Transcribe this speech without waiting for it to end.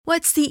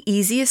What's the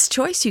easiest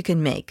choice you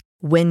can make?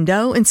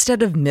 Window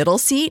instead of middle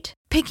seat?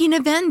 Picking a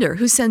vendor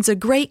who sends a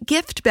great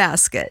gift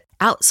basket?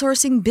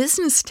 Outsourcing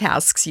business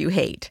tasks you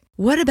hate?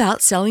 What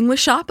about selling with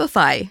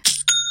Shopify?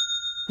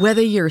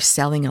 Whether you're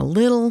selling a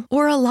little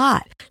or a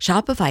lot,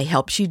 Shopify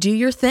helps you do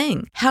your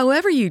thing,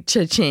 however you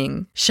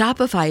cha-ching.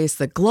 Shopify is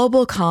the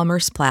global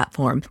commerce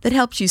platform that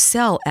helps you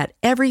sell at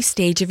every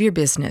stage of your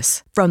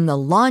business. From the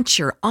launch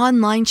your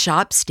online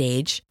shop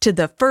stage to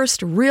the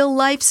first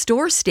real-life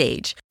store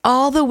stage,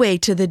 all the way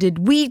to the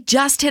did we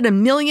just hit a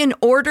million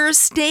orders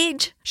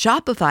stage.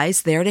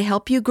 Shopify's there to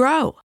help you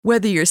grow.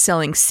 Whether you're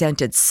selling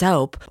scented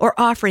soap or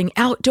offering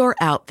outdoor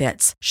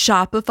outfits,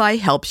 Shopify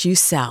helps you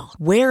sell.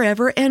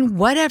 Wherever and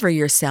whatever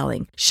you're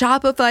selling,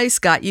 Shopify's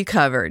got you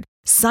covered.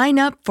 Sign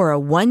up for a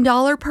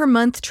 $1 per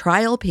month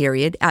trial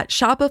period at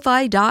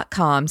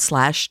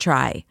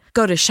shopify.com/try.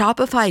 Go to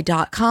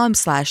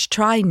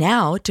shopify.com/try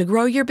now to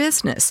grow your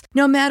business,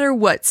 no matter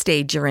what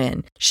stage you're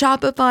in.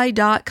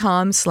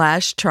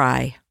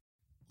 Shopify.com/try.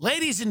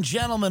 Ladies and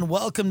gentlemen,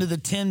 welcome to the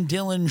Tim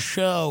Dillon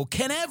Show.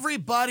 Can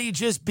everybody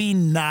just be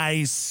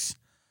nice?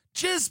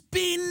 Just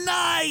be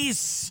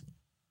nice.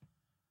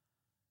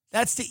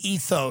 That's the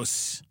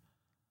ethos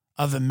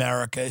of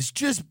America, is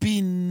just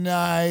be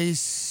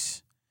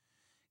nice.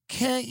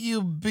 Can't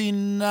you be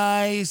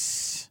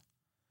nice?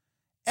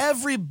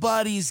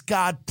 Everybody's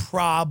got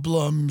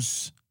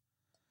problems.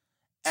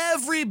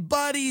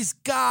 Everybody's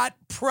got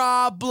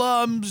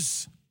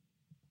problems.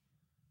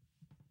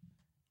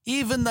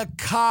 Even the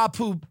cop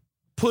who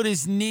put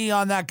his knee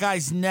on that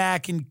guy's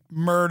neck and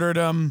murdered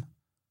him.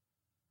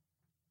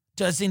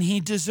 Doesn't he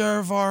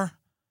deserve our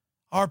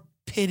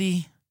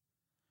pity?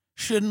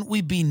 Shouldn't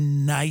we be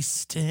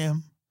nice to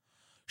him?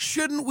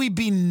 Shouldn't we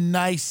be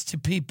nice to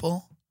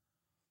people?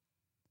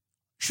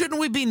 Shouldn't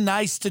we be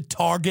nice to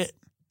Target?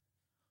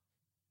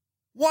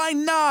 Why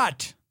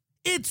not?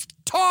 It's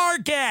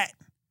Target.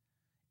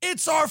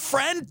 It's our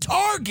friend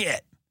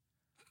Target.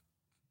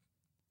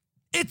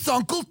 It's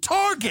Uncle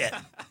Target.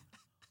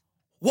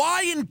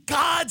 Why in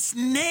God's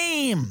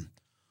name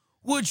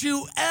would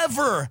you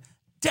ever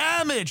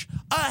damage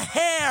a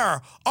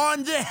hair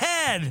on the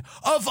head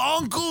of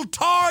Uncle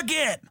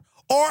Target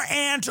or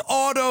Aunt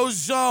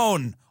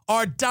AutoZone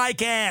or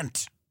Dyke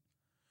Ant?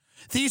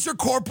 These are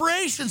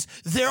corporations.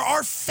 They're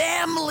our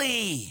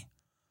family.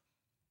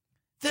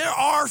 They're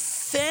our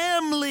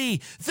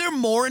family. They're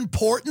more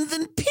important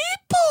than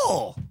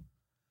people.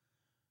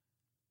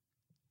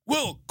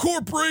 Well,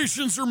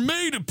 corporations are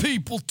made of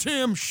people,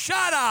 Tim.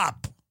 Shut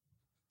up.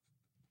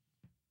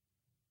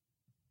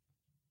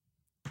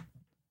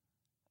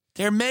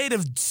 They're made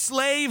of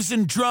slaves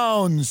and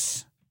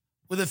drones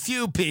with a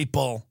few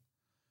people.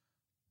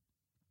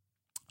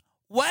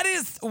 What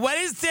is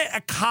it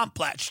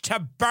accomplished to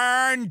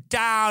burn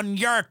down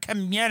your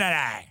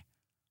community?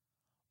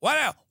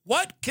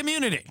 What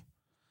community?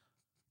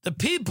 The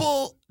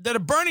people that are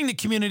burning the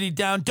community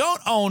down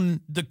don't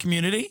own the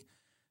community.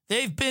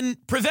 They've been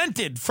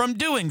prevented from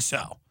doing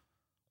so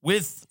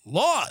with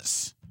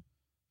laws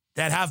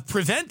that have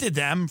prevented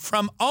them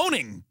from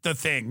owning the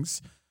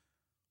things.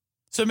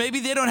 So maybe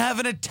they don't have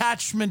an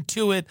attachment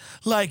to it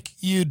like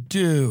you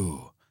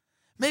do.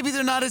 Maybe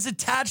they're not as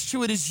attached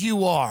to it as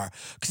you are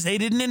because they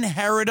didn't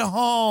inherit a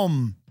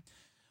home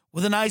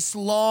with a nice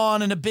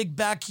lawn and a big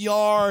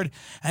backyard,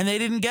 and they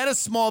didn't get a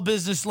small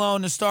business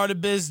loan to start a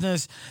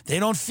business. They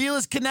don't feel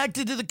as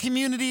connected to the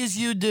community as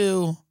you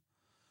do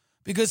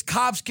because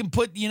cops can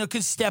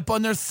can step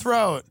on their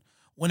throat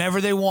whenever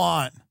they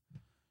want.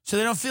 So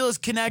they don't feel as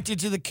connected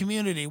to the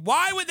community.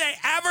 Why would they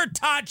ever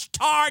touch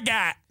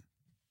Target?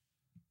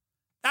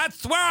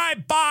 That's where I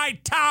buy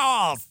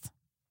towels.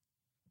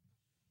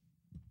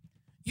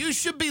 You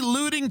should be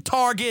looting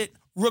Target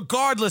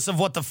regardless of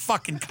what the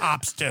fucking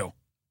cops do.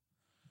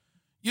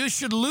 You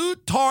should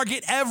loot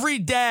Target every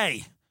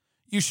day.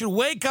 You should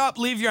wake up,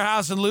 leave your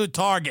house, and loot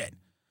Target.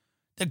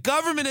 The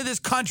government of this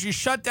country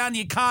shut down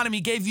the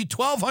economy, gave you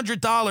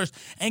 $1,200,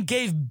 and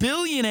gave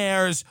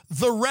billionaires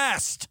the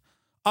rest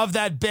of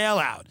that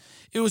bailout.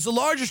 It was the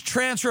largest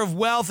transfer of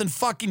wealth in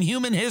fucking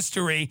human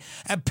history,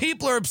 and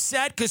people are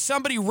upset because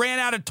somebody ran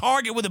out of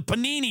Target with a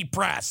panini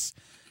press.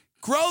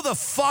 Grow the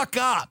fuck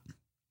up.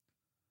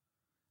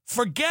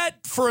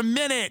 Forget for a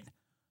minute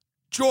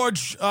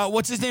George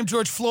Floyd?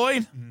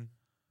 Mm-hmm.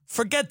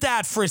 Forget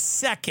that for a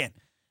second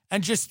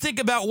and just think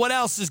about what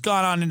else has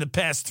gone on in the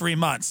past 3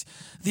 months.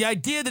 The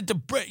idea that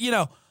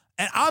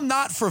and I'm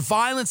not for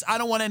violence. I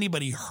don't want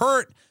anybody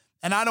hurt,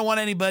 and I don't want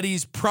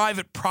anybody's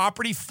private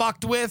property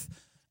fucked with.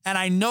 And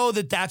I know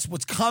that that's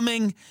what's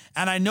coming.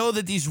 And I know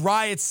that these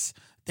riots,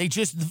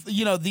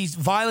 these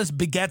violence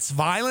begets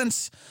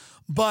violence.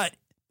 But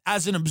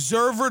as an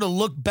observer, to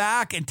look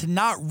back and to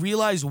not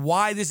realize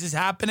why this is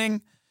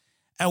happening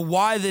and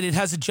why that it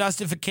has a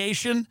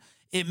justification,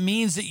 it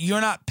means that you're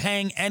not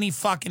paying any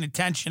fucking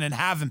attention and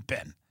haven't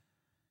been.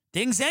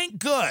 Things ain't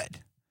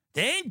good.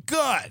 They ain't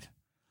good.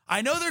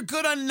 I know they're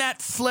good on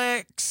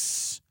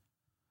Netflix.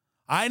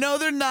 I know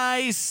they're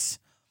nice.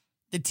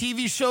 The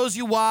TV shows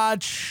you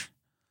watch.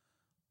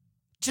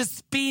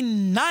 Just be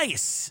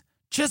nice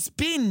Just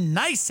be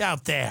nice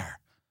out there.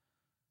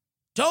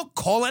 Don't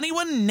call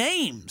anyone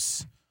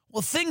names.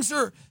 Well, things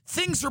are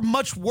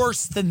much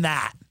worse than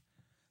that.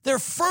 They're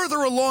further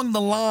along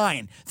the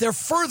line. They're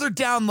further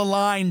down the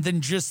line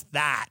than just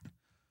that.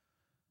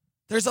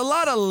 There's a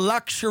lot of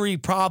luxury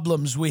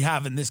problems we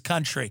have in this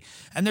country,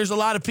 and there's a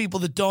lot of people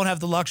that don't have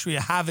the luxury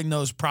of having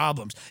those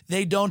problems.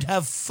 They don't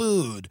have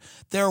food.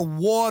 Their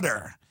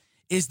water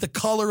is the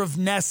color of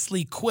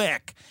Nestle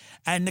Quick,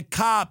 and the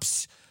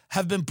cops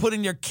have been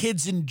putting their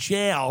kids in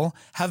jail,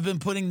 have been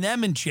putting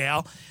them in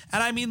jail.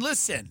 And I mean,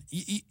 listen,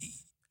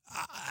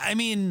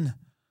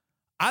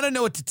 I don't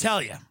know what to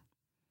tell you.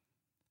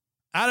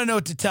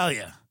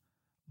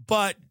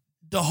 But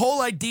the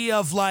whole idea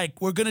of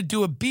like, we're going to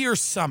do a beer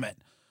summit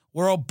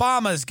where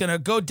Obama's going to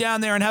go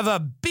down there and have a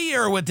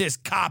beer with this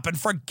cop and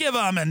forgive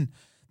him. And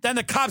then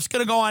the cop's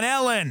going to go on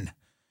Ellen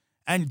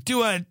and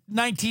do a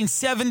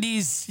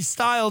 1970s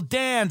style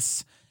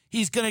dance.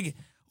 He's going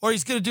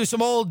to do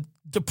some old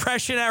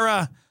Depression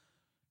era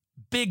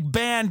big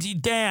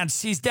band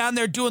dance. He's down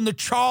there doing the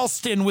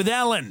Charleston with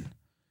Ellen.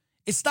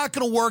 It's not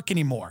going to work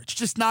anymore. It's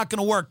just not going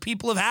to work.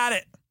 People have had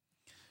it.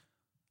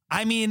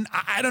 I mean,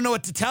 I don't know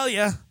what to tell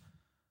you.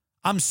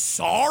 I'm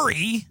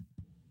sorry.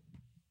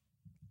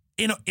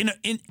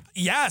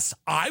 Yes,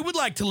 I would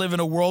like to live in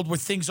a world where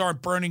things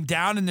aren't burning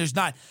down and there's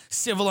not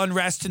civil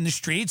unrest in the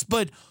streets.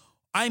 But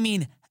I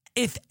mean,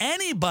 if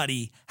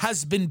anybody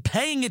has been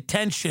paying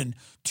attention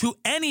to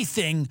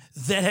anything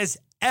that has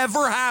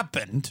ever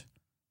happened,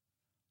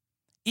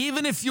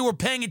 even if you were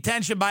paying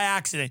attention by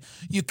accident,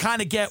 you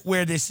kind of get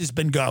where this has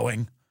been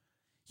going.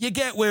 You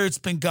get where it's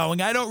been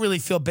going. I don't really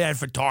feel bad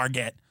for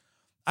Target.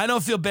 I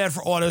don't feel bad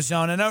for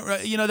AutoZone.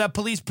 That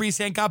police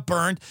precinct got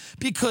burned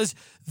because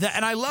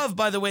and I love,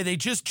 by the way, they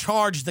just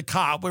charged the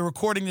cop. We're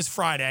recording this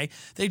Friday.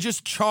 They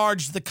just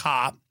charged the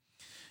cop,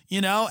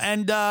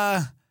 and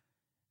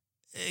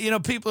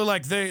people are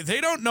like,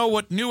 they don't know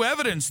what new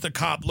evidence the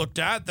cop looked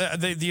at,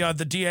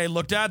 the DA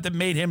looked at that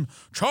made him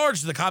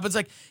charge the cop. It's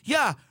like,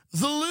 yeah,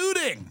 the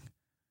looting,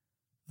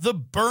 the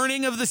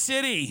burning of the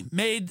city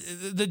made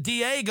the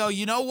DA go,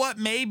 you know what?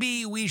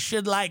 Maybe we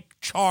should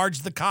charge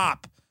the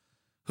cop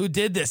who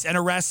did this and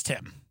arrest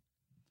him.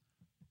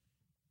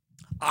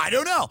 I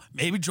don't know.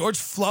 Maybe George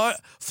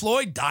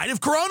Floyd died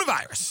of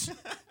coronavirus.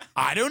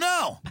 I don't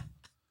know.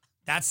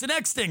 That's the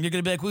next thing. You're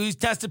going to be like, well, he's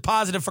tested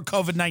positive for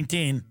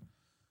COVID-19.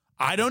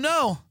 I don't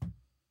know.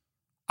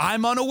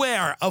 I'm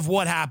unaware of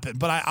what happened,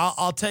 but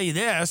I'll tell you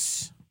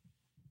this.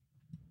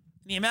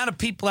 The amount of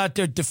people out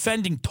there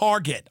defending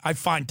Target, I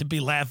find to be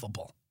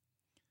laughable.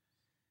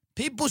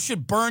 People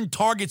should burn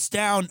Targets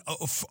down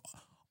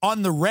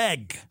on the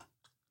regular.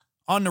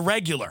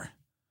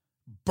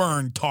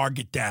 Burn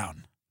Target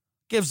down.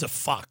 Gives a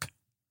fuck.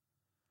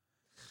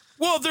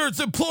 Well, there's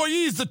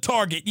employees at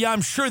Target. Yeah,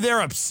 I'm sure they're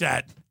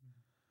upset.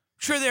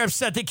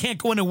 They can't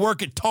go in and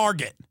work at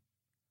Target.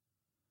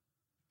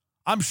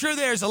 I'm sure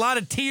there's a lot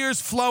of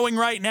tears flowing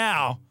right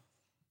now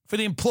for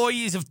the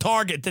employees of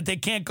Target that they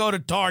can't go to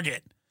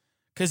Target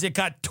because it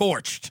got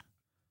torched.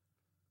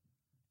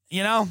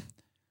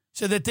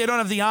 So that they don't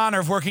have the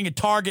honor of working at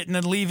Target and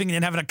then leaving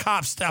and having a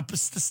cop stomp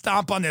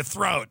on their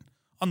throat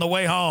on the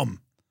way home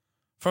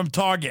from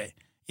Target.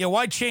 Yeah,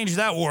 why change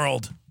that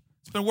world?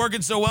 It's been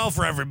working so well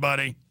for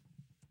everybody.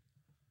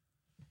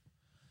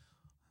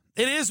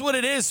 It is what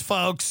it is,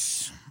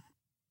 folks.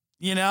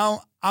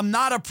 I'm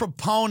not a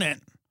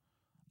proponent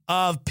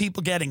of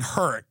people getting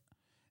hurt.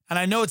 And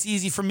I know it's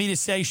easy for me to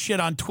say shit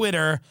on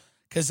Twitter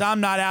because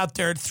I'm not out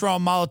there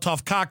throwing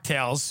Molotov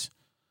cocktails,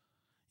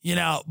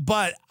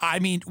 But, I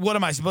mean, what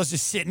am I supposed to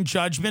sit in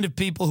judgment of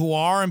people who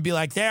are and be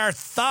like, they're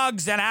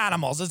thugs and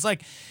animals? It's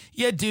like,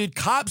 yeah, dude,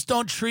 cops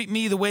don't treat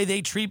me the way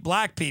they treat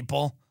black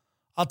people.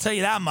 I'll tell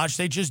you that much.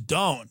 They just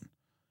don't,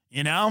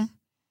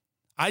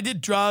 I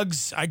did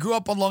drugs. I grew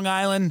up on Long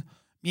Island.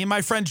 Me and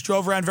my friends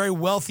drove around very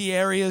wealthy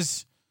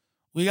areas.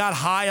 We got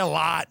high a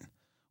lot.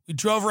 We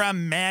drove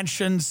around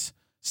mansions,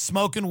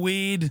 smoking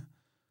weed,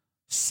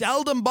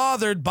 seldom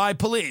bothered by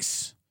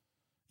police,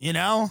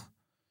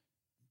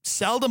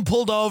 seldom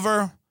pulled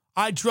over.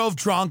 I drove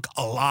drunk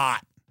a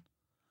lot.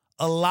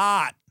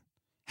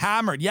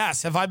 Hammered,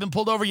 yes. Have I been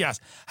pulled over? Yes.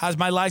 Has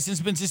my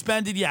license been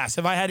suspended? Yes.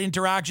 Have I had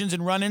interactions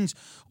and run-ins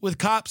with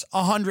cops?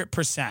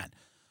 100%.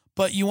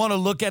 But you want to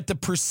look at the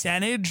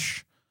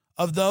percentage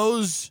of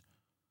those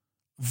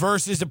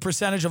versus the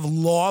percentage of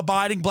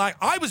law-abiding black.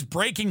 I was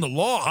breaking the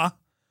law.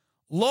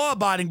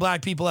 Law-abiding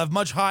black people have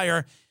much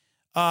higher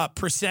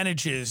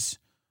percentages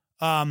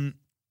of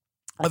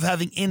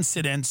having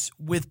incidents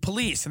with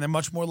police, and they're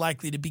much more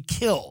likely to be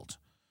killed.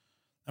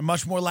 They're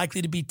much more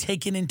likely to be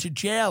taken into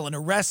jail and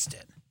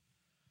arrested.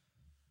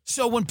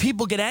 So when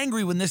people get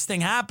angry when this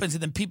thing happens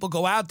and then people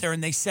go out there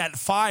and they set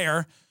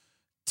fire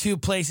to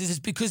places, it's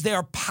because they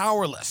are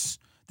powerless.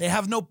 They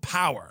have no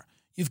power.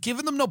 You've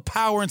given them no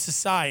power in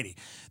society.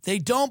 They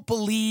don't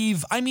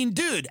believe. I mean,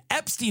 dude,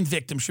 Epstein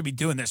victims should be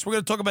doing this. We're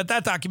going to talk about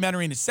that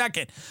documentary in a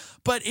second.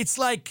 But it's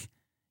like,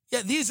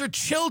 yeah, these are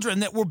children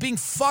that were being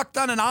fucked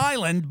on an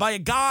island by a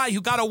guy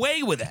who got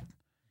away with it.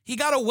 He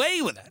got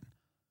away with it.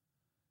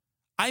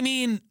 I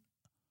mean,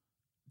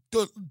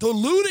 the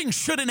looting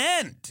shouldn't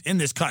end in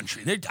this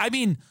country.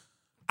 Again,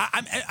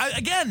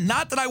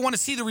 not that I want to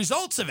see the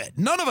results of it.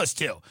 None of us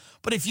do.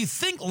 But if you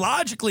think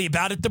logically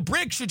about it, the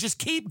bricks should just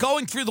keep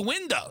going through the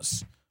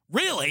windows.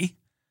 Really,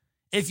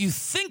 if you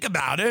think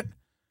about it,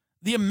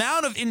 the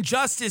amount of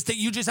injustice that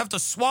you just have to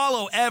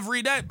swallow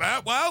every day.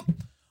 Well,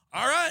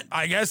 all right,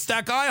 I guess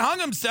that guy hung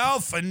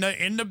himself in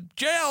the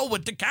jail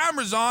with the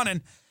cameras on,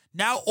 and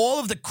now all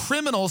of the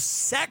criminals,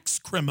 sex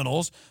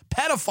criminals,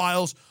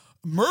 pedophiles,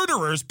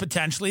 murderers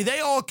potentially, they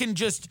all can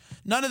just,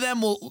 none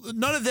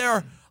of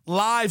their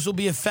lives will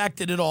be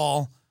affected at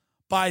all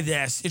by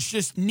this. It's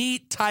just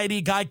neat,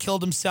 tidy, guy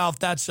killed himself,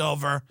 that's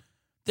over.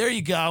 There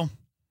you go.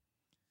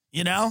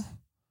 You know?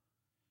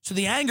 So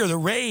the anger, the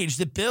rage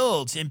that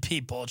builds in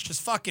people, it's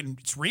just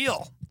it's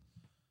real.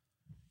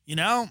 You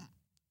know?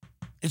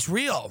 It's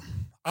real.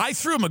 I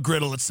threw a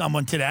McGriddle at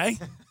someone today.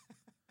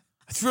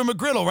 I threw a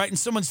McGriddle right in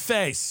someone's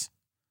face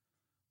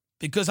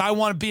because I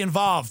want to be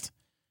involved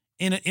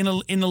in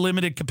a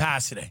limited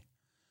capacity.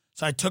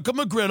 So I took a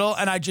McGriddle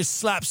and I just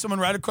slapped someone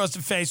right across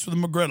the face with a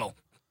McGriddle.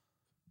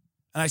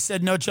 And I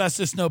said, no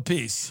justice, no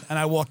peace. And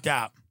I walked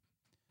out.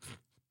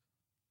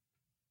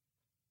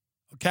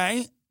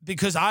 Okay?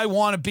 Because I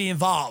want to be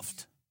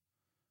involved.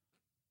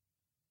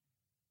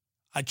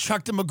 I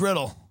chucked a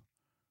McGriddle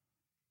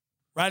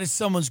right at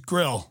someone's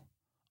grill,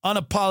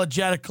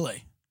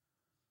 unapologetically.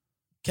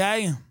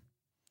 Okay?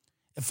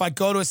 If I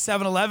go to a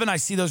 7-Eleven, I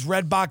see those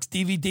red box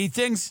DVD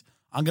things,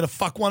 I'm going to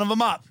fuck one of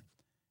them up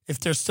if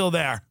they're still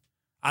there.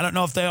 I don't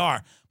know if they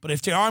are, but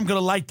if they are, I'm going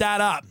to light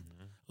that up.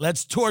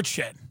 Let's torch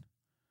it.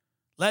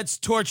 Let's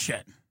torch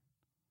it.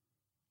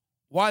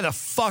 Why the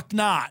fuck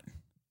not?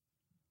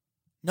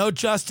 No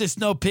justice,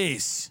 no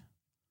peace.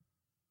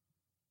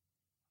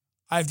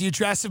 I have the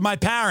address of my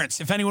parents.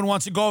 If anyone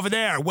wants to go over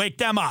there, wake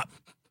them up.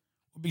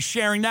 We'll be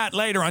sharing that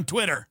later on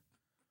Twitter.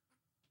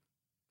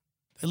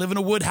 They live in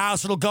a wood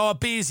house. It'll go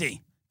up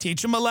easy.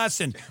 Teach them a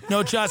lesson.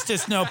 No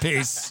justice, no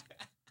peace.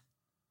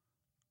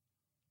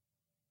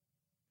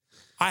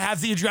 I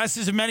have the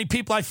addresses of many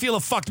people I feel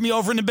have fucked me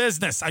over in the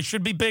business. I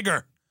should be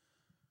bigger.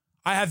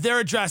 I have their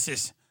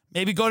addresses.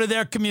 Maybe go to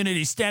their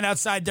community, stand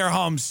outside their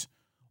homes,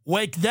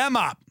 wake them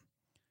up,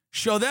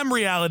 show them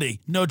reality.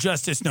 No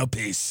justice, no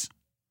peace.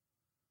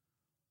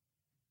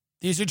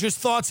 These are just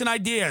thoughts and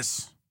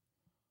ideas.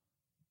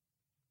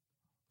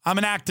 I'm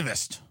an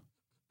activist.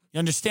 You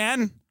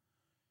understand?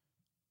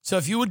 So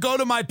if you would go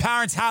to my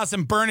parents' house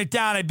and burn it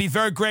down, I'd be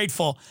very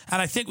grateful,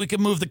 and I think we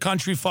can move the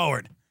country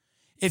forward.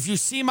 If you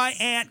see my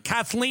Aunt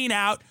Kathleen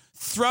out,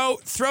 throw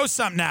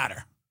something at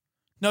her.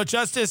 No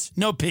justice,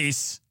 no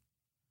peace.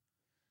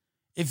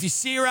 If you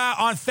see her out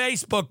on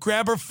Facebook,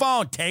 grab her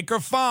phone, take her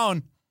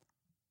phone.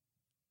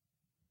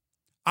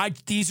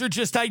 These are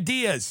just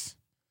ideas.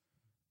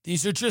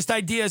 These are just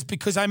ideas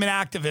because I'm an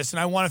activist and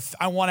I want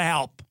to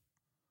help.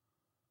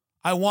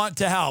 I want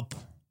to help.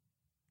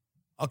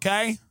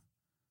 Okay?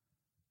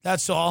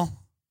 That's all.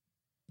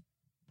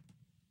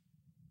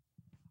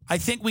 I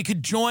think we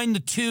could join the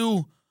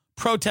two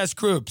protest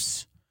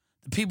groups.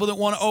 The people that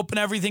want to open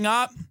everything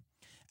up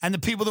and the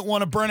people that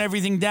want to burn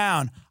everything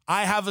down.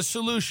 I have a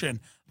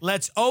solution.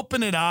 Let's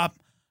open it up,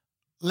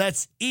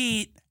 let's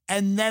eat,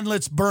 and then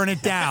let's burn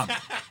it down.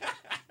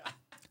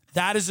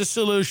 That is a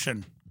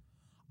solution.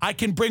 I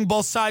can bring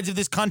both sides of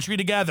this country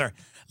together.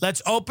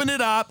 Let's open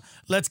it up.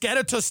 Let's get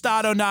a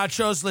Tostado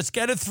nachos. Let's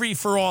get a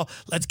 3-for-all.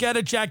 Let's get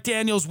a Jack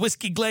Daniel's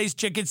whiskey glazed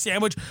chicken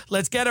sandwich.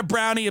 Let's get a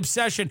brownie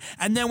obsession.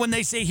 And then when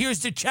they say, here's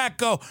the check,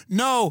 go,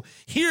 no,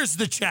 here's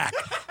the check.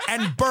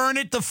 And burn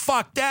it the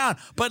fuck down.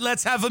 But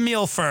let's have a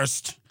meal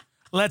first.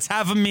 Let's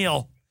have a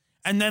meal.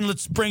 And then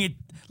let's bring it.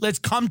 Let's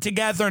come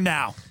together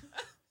now.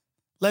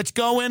 Let's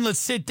go in, let's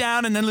sit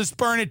down, and then let's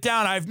burn it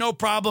down. I have no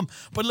problem.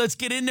 But let's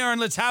get in there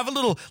and let's have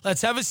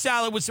a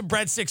salad with some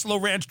breadsticks, a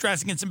little ranch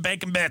dressing, and some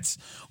bacon bits.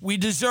 We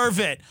deserve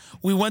it.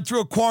 We went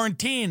through a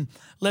quarantine.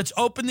 Let's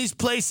open these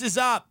places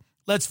up.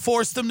 Let's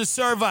force them to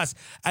serve us.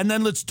 And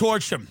then let's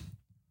torch them.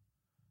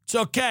 It's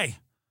okay.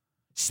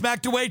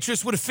 Smack the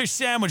waitress with a fish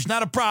sandwich,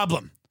 not a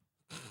problem.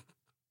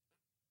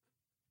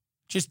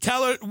 Just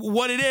tell her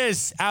what it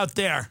is out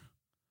there.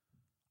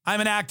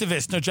 I'm an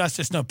activist. No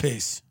justice, no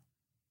peace.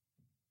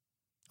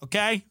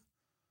 Okay?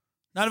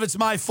 None of it's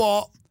my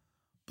fault,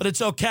 but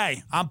it's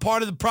okay. I'm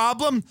part of the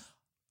problem.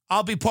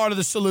 I'll be part of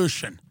the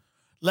solution.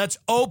 Let's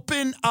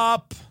open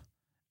up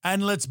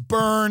and let's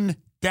burn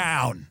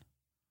down.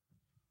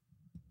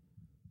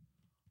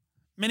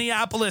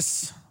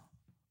 Minneapolis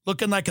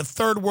looking like a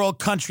third world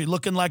country,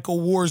 looking like a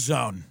war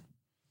zone.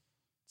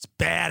 It's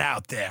bad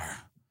out there.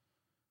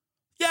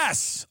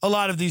 Yes, a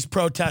lot of these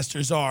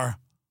protesters are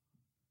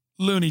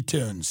Looney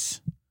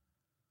Tunes.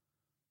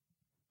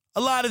 A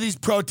lot of these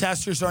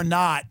protesters are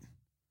not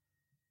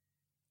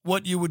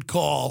what you would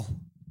call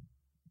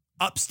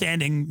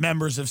upstanding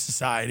members of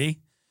society.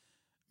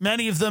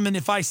 Many of them, and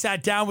if I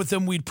sat down with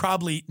them, we'd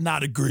probably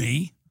not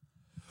agree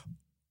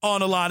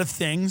on a lot of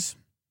things.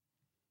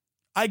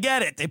 I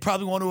get it. They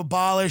probably want to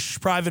abolish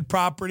private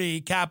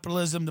property,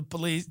 capitalism, the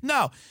police.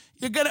 No,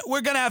 we're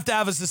gonna have to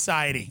have a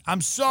society.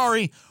 I'm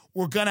sorry,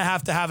 we're gonna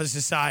have to have a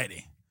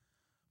society.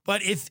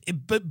 But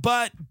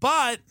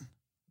but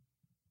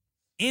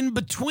in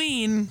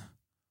between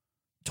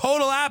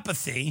total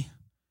apathy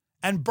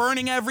and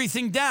burning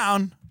everything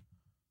down,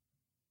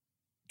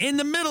 in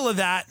the middle of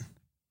that,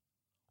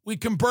 we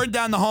can burn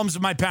down the homes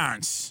of my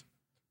parents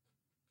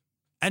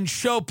and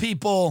show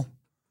people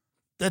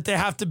that they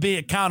have to be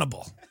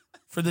accountable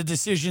for the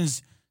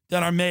decisions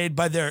that are made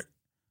by their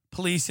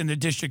police and their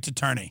district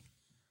attorney.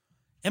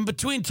 In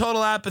between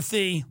total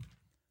apathy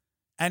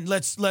and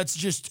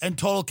and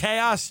total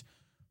chaos,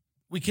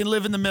 we can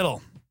live in the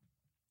middle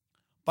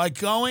by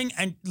going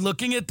and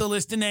looking at the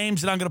list of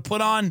names that I'm going to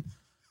put on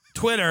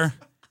Twitter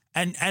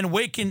and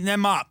waking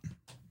them up.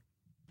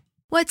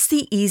 What's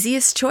the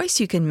easiest choice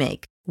you can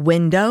make?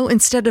 Window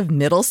instead of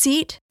middle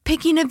seat?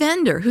 Picking a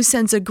vendor who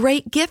sends a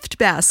great gift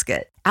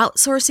basket?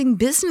 Outsourcing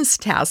business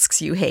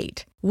tasks you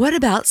hate? What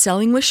about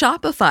selling with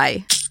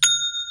Shopify?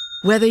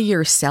 Whether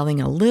you're selling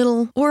a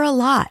little or a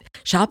lot,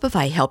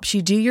 Shopify helps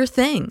you do your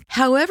thing,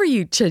 however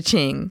you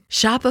cha-ching.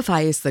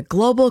 Shopify is the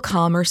global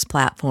commerce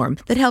platform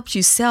that helps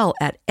you sell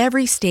at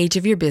every stage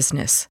of your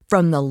business.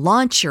 From the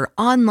launch your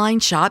online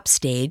shop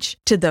stage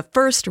to the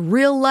first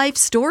real-life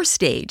store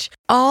stage,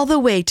 all the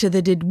way to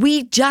the did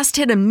we just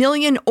hit 1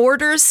 million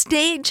orders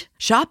stage.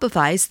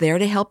 Shopify's there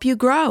to help you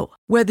grow.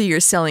 Whether you're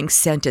selling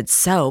scented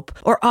soap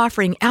or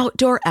offering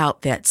outdoor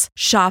outfits,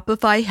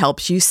 Shopify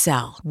helps you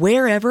sell.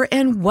 Wherever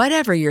and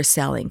whatever you're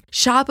selling,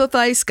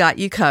 Shopify's got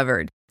you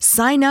covered.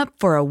 Sign up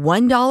for a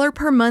 $1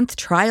 per month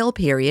trial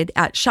period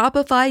at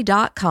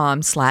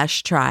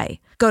shopify.com/try.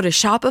 Go to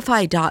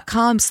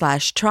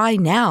shopify.com/try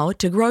now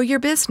to grow your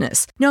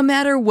business, no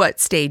matter what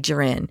stage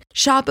you're in.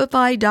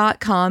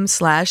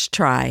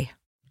 Shopify.com/try.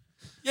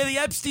 Yeah, the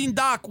Epstein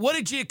doc, what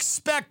did you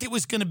expect it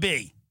was going to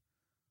be?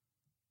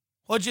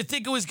 What did you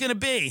think it was going to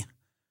be?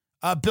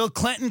 Bill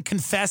Clinton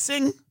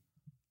confessing? What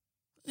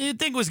did you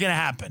think was going to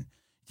happen?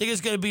 Think it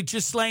was going to be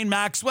Ghislaine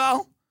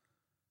Maxwell?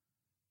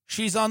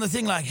 She's on the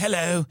thing like,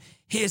 hello,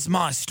 here's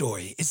my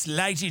story. It's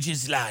Lady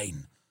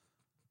Ghislaine.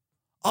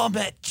 I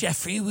met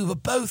Jeffrey. We were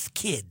both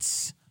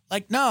kids.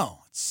 Like,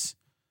 no. It's,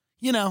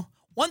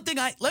 one thing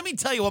let me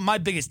tell you what my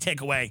biggest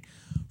takeaway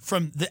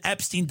from the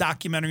Epstein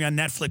documentary on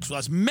Netflix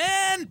was.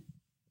 Man,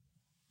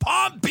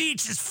 Palm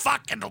Beach is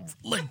fucking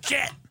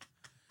legit.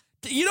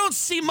 You don't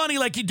see money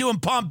like you do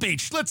in Palm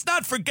Beach. Let's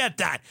not forget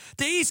that.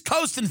 The East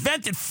Coast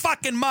invented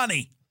fucking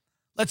money.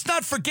 Let's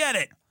not forget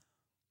it.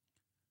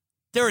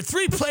 There are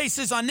 3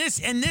 places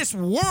in this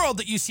world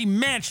that you see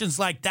mansions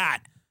like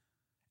that.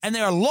 And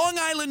they are Long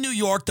Island, New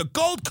York, the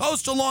Gold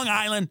Coast of Long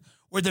Island,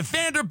 where the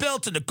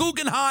Vanderbilts and the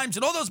Guggenheims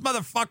and all those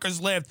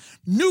motherfuckers lived,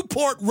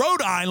 Newport,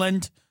 Rhode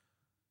Island,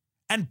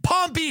 and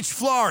Palm Beach,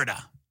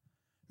 Florida.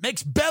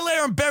 Makes Bel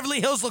Air and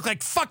Beverly Hills look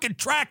like fucking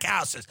track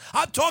houses.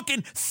 I'm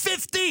talking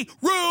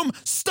 50-room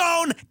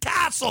stone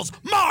castles,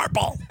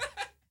 marble.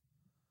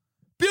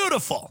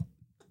 Beautiful.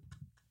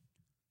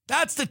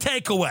 That's the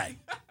takeaway.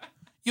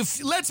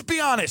 Let's be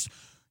honest.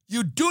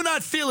 You do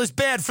not feel as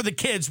bad for the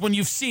kids when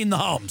you've seen the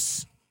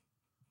homes.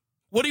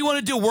 What do you want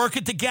to do, work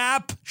at the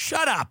Gap?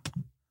 Shut up.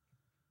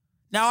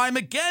 Now, I'm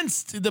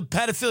against the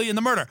pedophilia and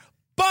the murder,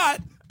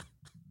 but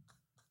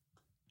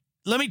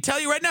let me tell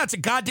you right now, it's a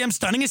goddamn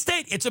stunning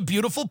estate. It's a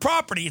beautiful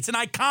property. It's an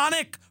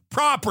iconic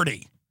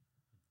property.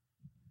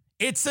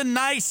 It's a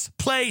nice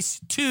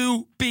place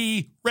to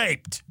be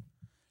raped.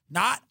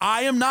 I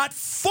am not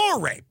for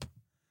rape.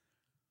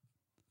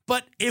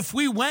 But if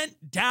we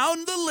went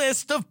down the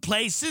list of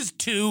places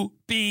to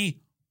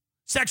be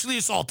sexually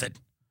assaulted,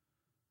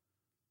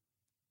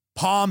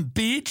 Palm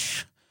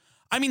Beach.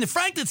 I mean, the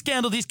Franklin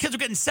scandal, these kids were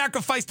getting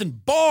sacrificed in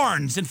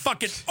barns in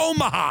fucking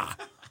Omaha.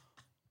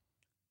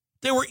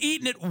 They were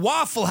eating at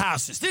Waffle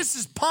Houses. This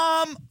is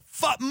Palm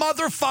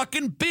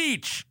motherfucking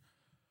Beach.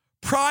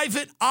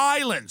 Private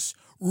islands,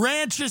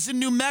 ranches in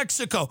New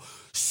Mexico,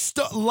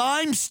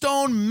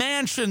 limestone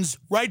mansions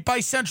right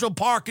by Central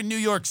Park in New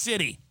York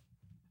City.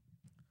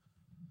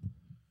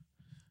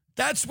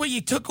 That's what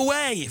you took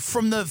away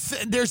from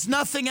there's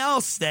nothing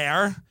else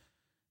there.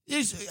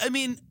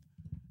 The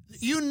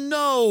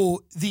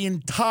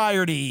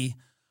entirety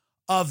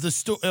of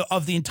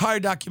the entire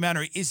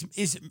documentary is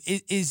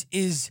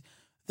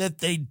that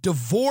they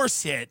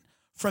divorce it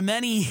from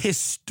any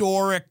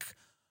historic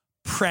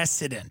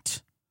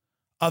precedent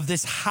of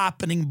this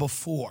happening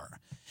before.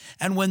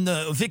 And when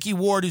Vicky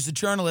Ward, who's a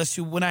journalist,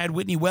 when I had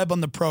Whitney Webb on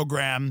the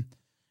program,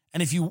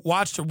 and if you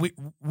watched a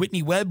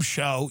Whitney Webb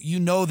show, you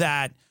know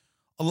that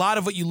a lot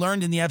of what you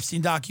learned in the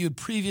Epstein doc, you had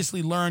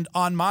previously learned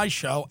on my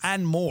show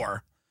and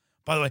more,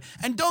 by the way.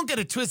 And don't get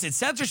it twisted.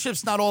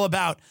 Censorship's not all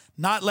about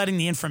not letting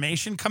the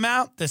information come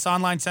out, this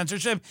online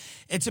censorship.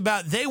 It's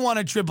about they want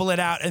to dribble it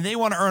out and they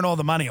want to earn all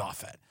the money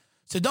off it.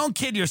 So don't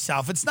kid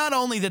yourself. It's not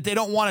only that they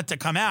don't want it to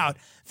come out,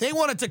 they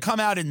want it to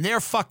come out in their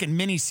fucking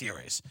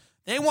miniseries.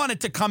 They want it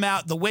to come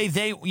out the way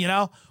they,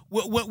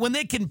 when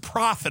they can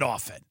profit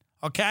off it,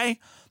 okay?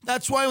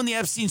 That's why when the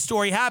Epstein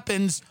story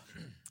happens,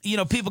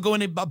 people go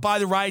in and buy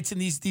the rights, and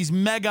these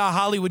mega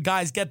Hollywood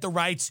guys get the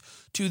rights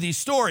to these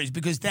stories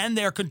because then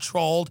they're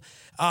controlled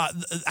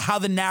how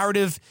the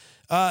narrative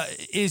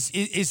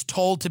is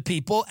told to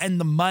people and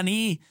the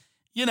money,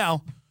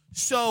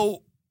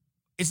 So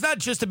it's not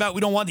just about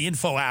we don't want the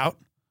info out.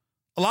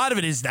 A lot of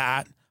it is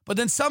that. But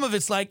then some of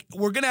it's like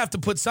we're going to have to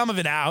put some of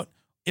it out,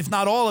 if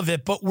not all of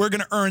it, but we're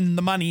going to earn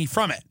the money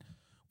from it.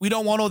 We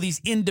don't want all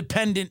these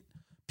independent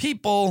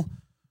people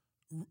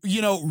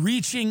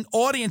reaching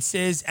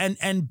audiences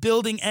and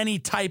building any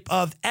type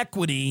of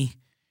equity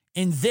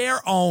in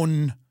their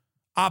own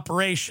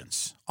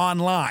operations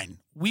online.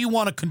 We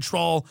want to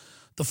control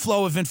the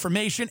flow of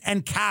information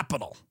and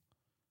capital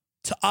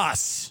to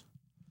us.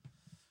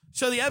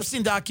 So the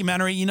Epstein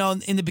documentary, in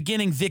the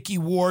beginning, Vicky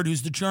Ward,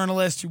 who's the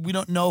journalist, who we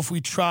don't know if we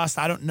trust.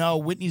 I don't know.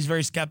 Whitney's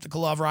very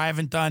skeptical of her. I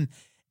haven't done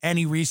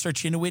any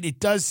research into it. It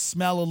does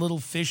smell a little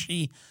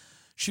fishy.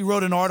 She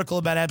wrote an article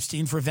about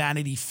Epstein for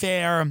Vanity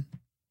Fair.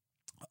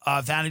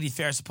 Vanity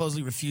Fair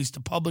supposedly refused to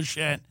publish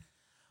it.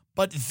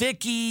 But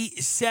Vicky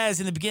says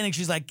in the beginning,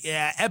 she's like,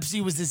 yeah,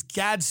 Epstein was this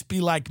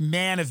Gatsby-like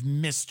man of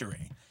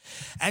mystery.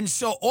 And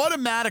so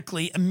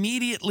automatically,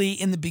 immediately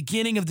in the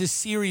beginning of this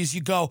series, you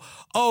go,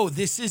 oh,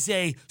 this is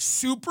a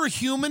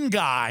superhuman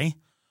guy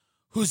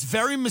who's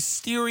very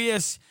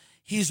mysterious.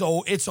 He's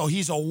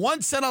a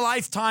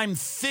once-in-a-lifetime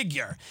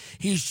figure.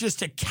 He's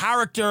just a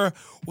character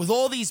with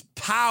all these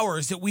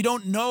powers that we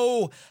don't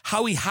know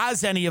how he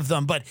has any of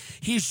them, but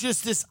he's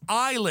just this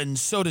island,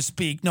 so to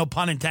speak, no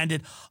pun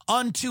intended,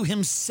 unto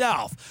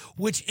himself,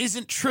 which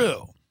isn't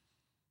true.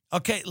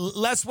 Okay,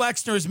 Les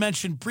Wexner is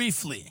mentioned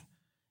briefly.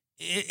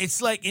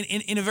 It's like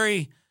in a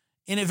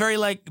very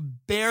like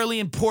barely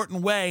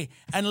important way,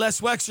 and Les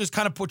Wexner is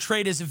kind of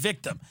portrayed as a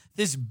victim.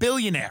 This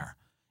billionaire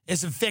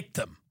is a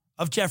victim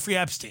of Jeffrey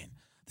Epstein.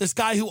 This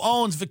guy who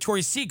owns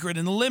Victoria's Secret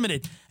and The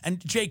Limited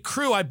and J.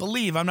 Crew, I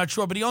believe, I'm not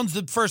sure, but he owns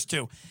the first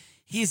two.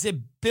 He's a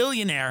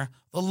billionaire.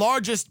 The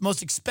largest,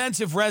 most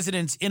expensive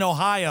residence in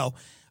Ohio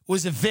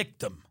was a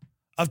victim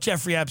of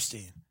Jeffrey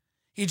Epstein.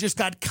 He just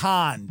got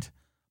conned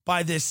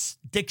by this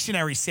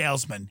dictionary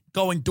salesman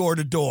going door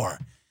to door.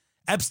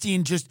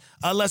 Epstein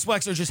Les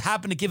Wexner just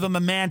happened to give him a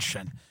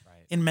mansion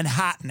in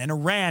Manhattan and a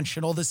ranch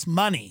and all this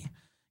money.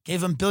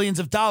 Gave him billions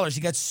of dollars.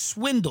 He got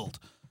swindled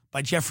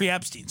by Jeffrey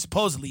Epstein,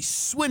 supposedly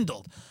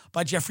swindled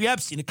by Jeffrey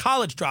Epstein, a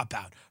college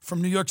dropout from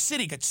New York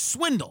City, got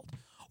swindled.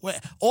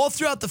 All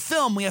throughout the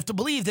film, we have to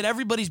believe that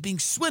everybody's being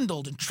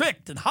swindled and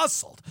tricked and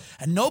hustled,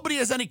 and nobody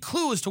has any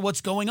clue as to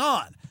what's going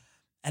on.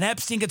 And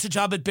Epstein gets a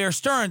job at Bear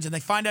Stearns, and they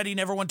find out he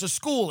never went to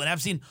school, and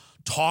Epstein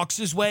talks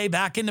his way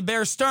back into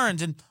Bear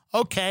Stearns, and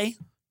okay,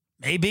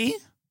 maybe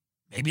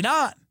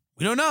not.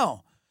 We don't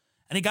know.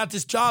 And he got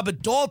this job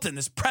at Dalton,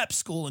 this prep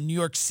school in New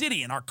York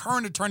City. And our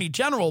current Attorney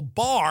General,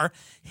 Barr,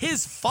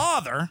 his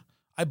father,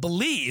 I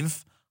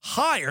believe,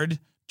 hired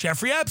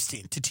Jeffrey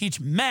Epstein to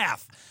teach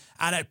math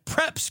at a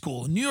prep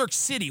school in New York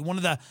City, one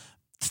of the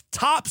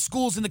top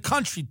schools in the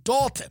country,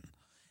 Dalton.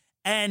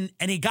 And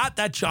he got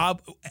that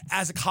job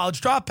as a college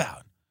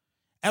dropout.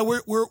 And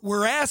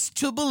we're asked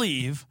to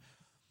believe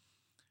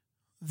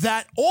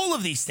that all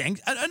of these things,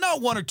 and not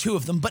one or two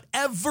of them, but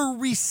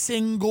every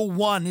single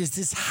one is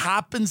this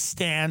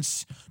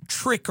happenstance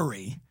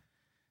trickery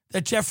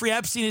that Jeffrey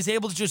Epstein is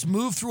able to just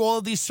move through all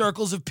of these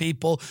circles of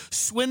people,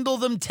 swindle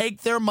them,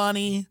 take their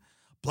money,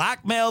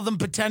 blackmail them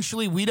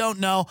potentially, we don't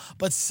know,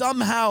 but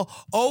somehow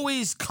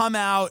always come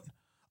out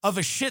of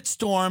a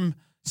shitstorm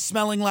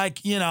smelling like,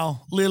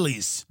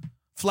 lilies,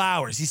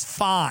 flowers. He's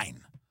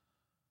fine.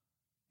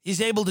 He's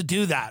able to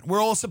do that.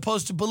 We're all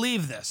supposed to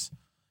believe this.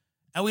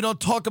 And we don't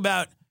talk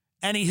about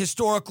any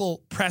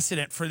historical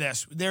precedent for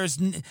this.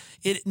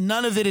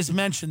 None of it is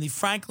mentioned. The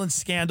Franklin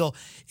scandal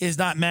is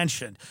not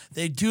mentioned.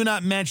 They do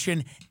not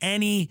mention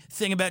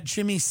anything about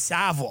Jimmy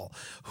Savile,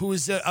 who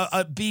is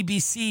a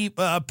BBC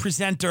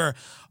presenter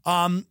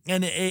and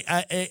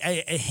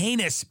a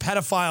heinous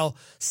pedophile,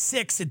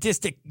 sick,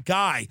 sadistic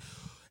guy.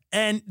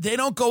 And they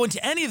don't go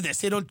into any of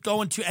this. They don't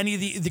go into any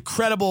of the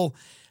credible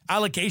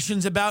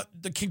allegations about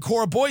the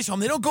Kincora Boys Home.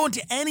 They don't go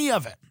into any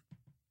of it.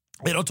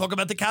 They don't talk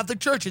about the Catholic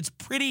Church. It's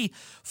pretty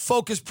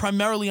focused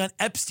primarily on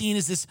Epstein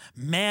as this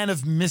man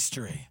of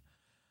mystery.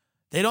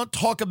 They don't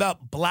talk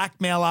about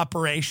blackmail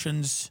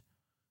operations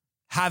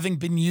having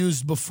been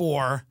used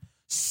before,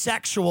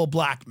 sexual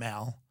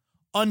blackmail,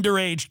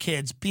 underage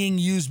kids being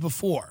used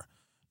before.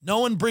 No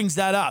one brings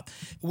that up.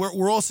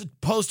 We're all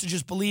supposed to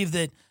just believe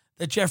that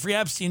Jeffrey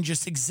Epstein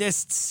just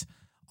exists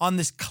on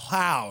this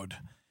cloud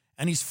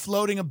and he's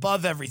floating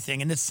above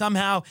everything, and that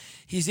somehow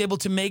he's able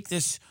to make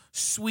this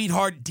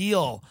sweetheart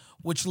deal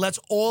which lets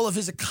all of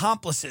his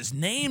accomplices,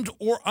 named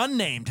or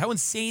unnamed, how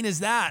insane is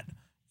that?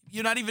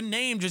 You're not even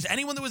named, just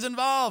anyone that was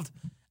involved,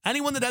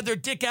 anyone that had their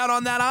dick out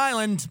on that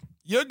island,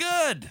 you're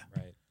good.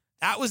 Right.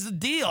 That was the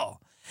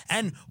deal.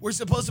 And we're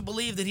supposed to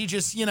believe that he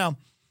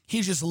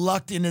just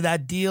lucked into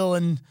that deal,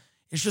 and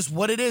it's just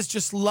what it is,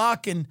 just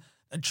luck. And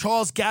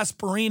Charles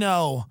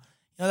Gasparino,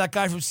 that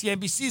guy from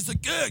CNBC, is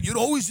like, yeah,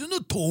 he's in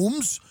the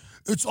tombs.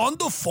 It's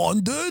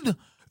underfunded.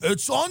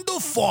 It's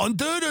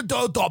underfunded.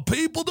 The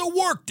people that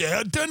work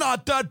there, they're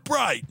not that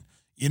bright.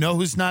 You know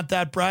who's not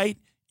that bright?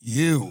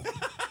 You.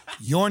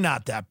 You're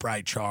not that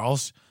bright,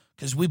 Charles,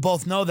 because we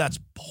both know that's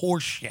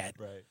horseshit.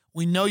 Right.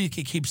 We know you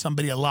can keep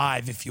somebody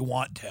alive if you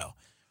want to.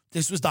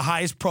 This was the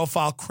highest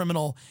profile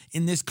criminal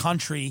in this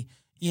country,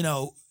 in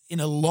a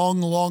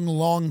long, long,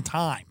 long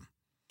time.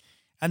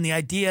 And the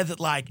idea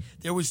that,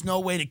 there was no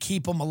way to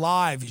keep him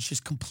alive is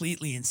just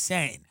completely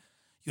insane.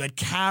 You had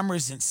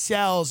cameras in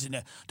cells,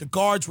 and the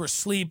guards were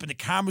asleep, and the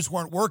cameras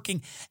weren't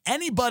working.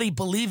 Anybody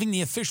believing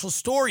the official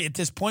story at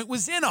this point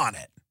was in on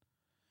it.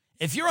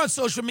 If you're on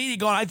social media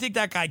going, I think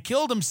that guy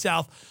killed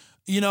himself,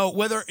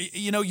 whether,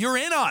 you're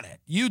in on it.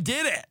 You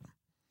did it.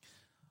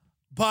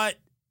 But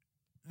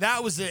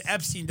that was the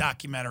Epstein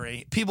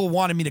documentary. People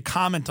wanted me to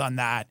comment on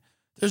that.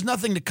 There's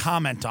nothing to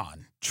comment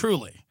on,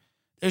 truly.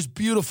 There's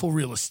beautiful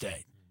real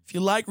estate. If you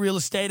like real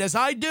estate, as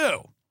I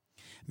do,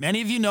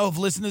 many of you know, have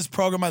listened to this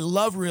program, I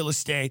love real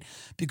estate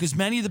because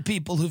many of the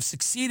people who've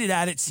succeeded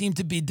at it seem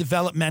to be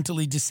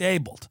developmentally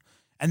disabled.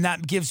 And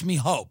that gives me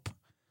hope.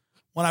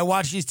 When I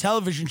watch these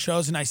television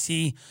shows and I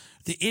see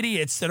the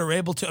idiots that are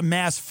able to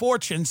amass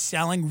fortunes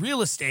selling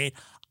real estate,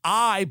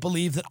 I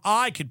believe that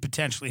I could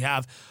potentially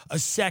have a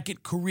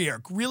second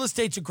career. Real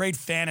estate's a great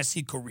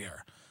fantasy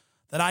career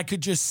that I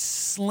could just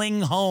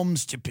sling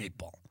homes to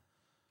people.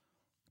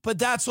 But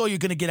that's all you're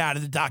going to get out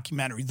of the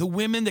documentary. The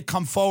women that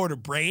come forward are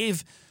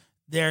brave.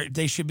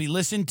 They should be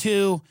listened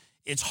to.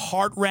 It's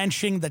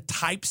heart-wrenching. The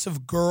types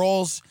of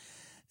girls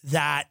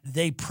that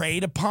they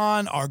preyed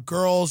upon are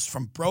girls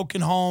from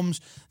broken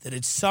homes that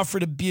had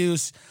suffered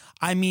abuse.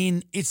 I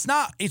mean, it's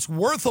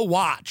worth a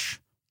watch.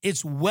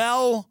 It's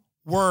well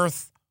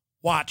worth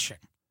watching.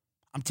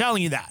 I'm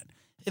telling you that.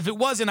 If it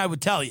wasn't, I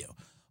would tell you.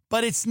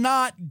 But it's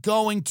not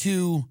going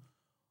to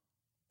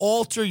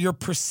alter your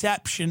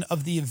perception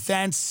of the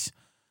events.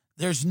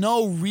 There's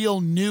no real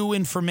new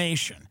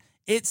information.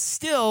 It's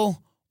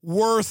still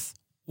worth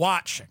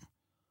watching.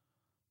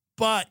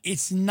 But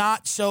it's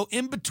not so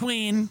in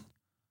between,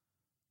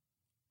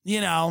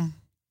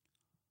 throwing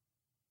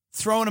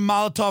a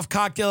Molotov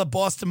cocktail at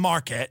Boston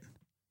Market.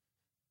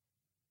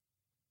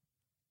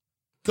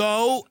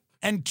 Go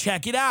and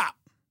check it out.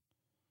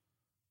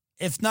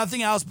 If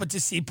nothing else but to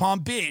see Palm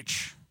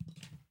Beach.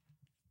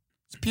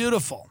 It's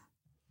beautiful.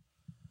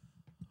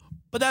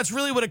 But that's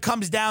really what it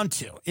comes down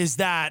to, is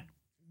that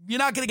you're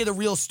not going to get the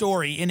real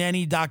story in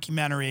any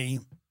documentary.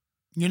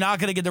 You're not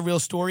going to get the real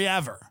story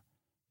ever.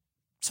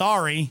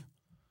 Sorry.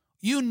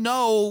 You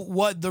know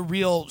what the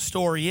real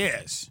story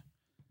is.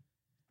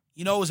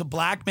 It was a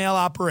blackmail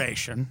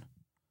operation.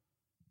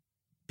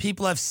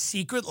 People have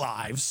secret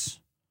lives.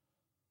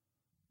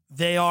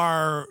 They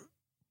are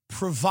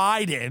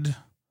provided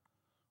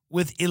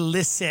with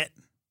illicit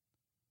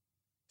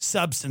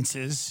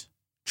substances,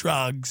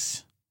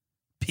 drugs,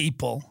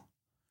 people,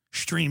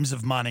 streams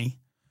of money.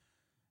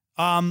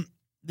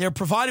 They're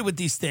provided with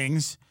these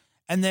things,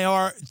 and they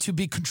are to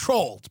be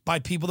controlled by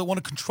people that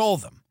want to control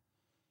them.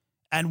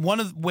 And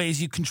one of the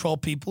ways you control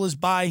people is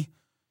by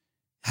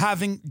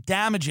having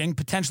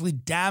potentially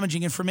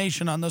damaging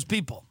information on those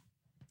people.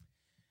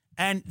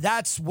 And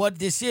that's what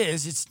this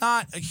is. It's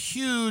not a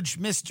huge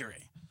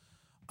mystery.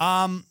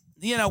 When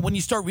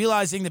you start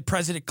realizing that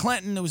President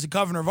Clinton, who was the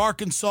governor of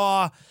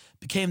Arkansas,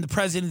 became the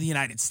president of the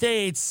United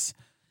States.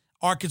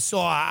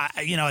 Arkansas,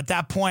 at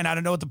that point, I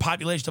don't know what the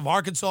population of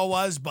Arkansas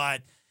was,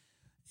 but,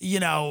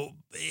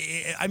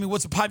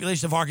 what's the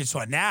population of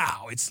Arkansas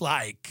now? It's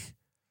like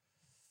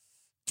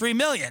 3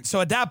 million.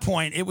 So at that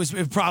point, it was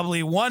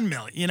probably 1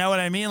 million. You know what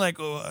I mean? It's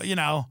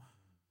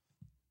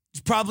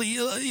probably,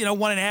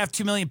 1.5,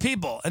 2 million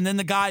people. And then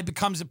the guy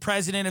becomes the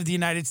president of the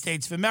United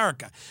States of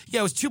America. Yeah,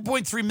 it was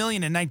 2.3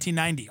 million in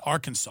 1990,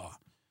 Arkansas.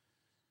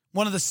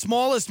 One of the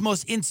smallest,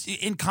 most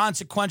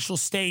inconsequential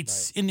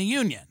states in the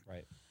Union.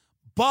 Right.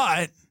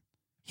 But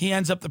he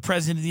ends up the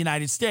president of the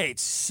United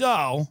States.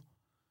 So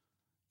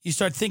you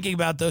start thinking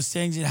about those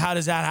things, and how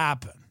does that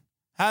happen?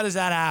 How does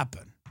that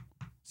happen?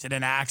 Is it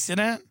an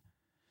accident?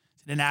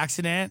 Is it an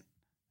accident?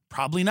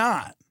 Probably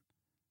not.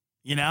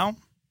 It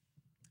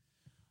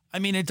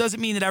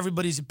doesn't mean that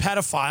everybody's a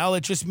pedophile.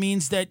 It just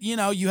means that,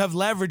 you have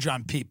leverage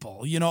on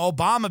people.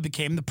 Obama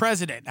became the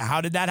president. Now,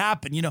 how did that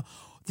happen?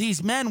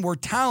 These men were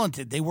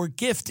talented. They were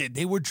gifted.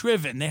 They were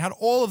driven. They had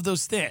all of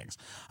those things.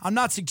 I'm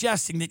not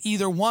suggesting that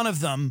either one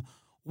of them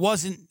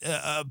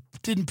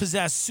didn't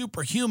possess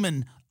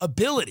superhuman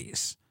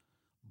abilities,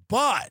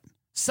 but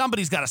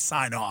somebody's got to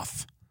sign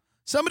off.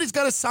 Somebody's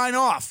got to sign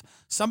off.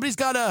 Somebody's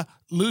got to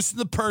loosen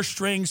the purse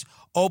strings,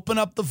 open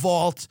up the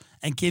vault,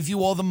 and give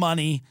you all the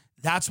money.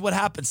 That's what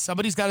happens.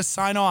 Somebody's got to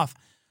sign off.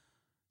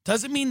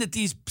 Doesn't mean that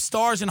these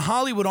stars in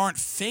Hollywood aren't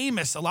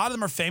famous. A lot of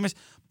them are famous,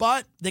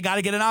 but they got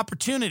to get an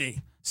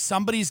opportunity.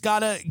 Somebody's got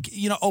to,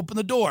 open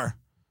the door.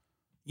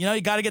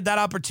 You got to get that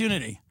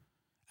opportunity.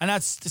 And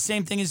that's the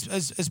same thing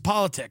as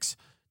politics.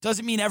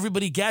 Doesn't mean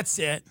everybody gets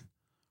it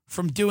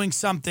from doing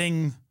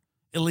something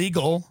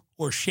illegal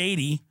or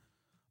shady,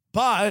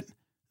 but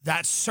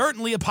that's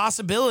certainly a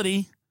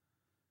possibility,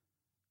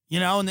 in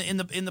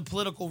the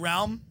political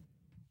realm.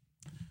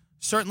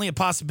 Certainly a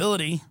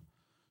possibility.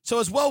 So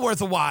it's well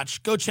worth a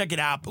watch. Go check it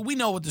out. But we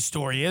know what the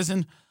story is,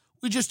 and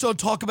we just don't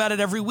talk about it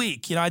every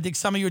week. You know, I think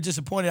some of you are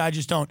disappointed I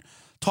just don't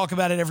talk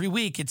about it every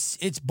week.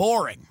 It's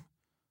boring.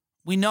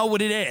 We know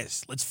what it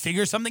is. Let's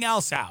figure something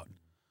else out.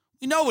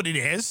 We know what it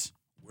is.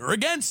 We're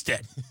against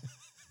it.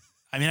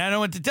 I mean, I don't know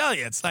what to tell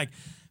you. It's like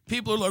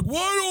people are like,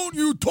 why don't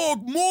you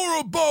talk more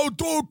about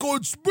the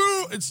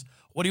conspiracy?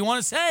 What do you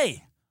want to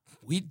say?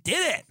 We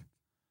did it.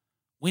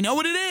 We know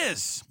what it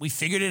is. We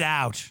figured it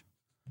out.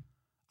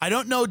 I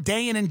don't know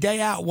day in and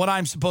day out what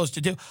I'm supposed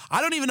to do.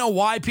 I don't even know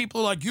why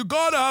people are like, you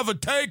got to have a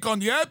take on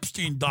the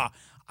Epstein doc.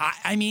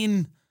 I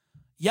mean,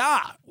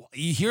 yeah,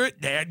 you hear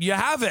it there. You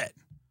have it.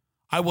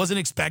 I wasn't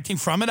expecting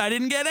from it. I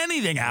didn't get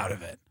anything out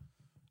of it.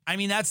 I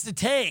mean, that's the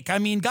take. I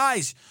mean,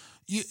 guys,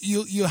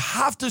 you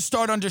have to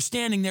start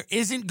understanding there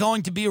isn't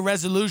going to be a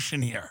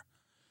resolution here.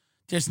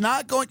 There's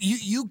not going,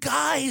 you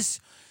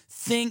guys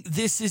think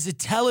this is a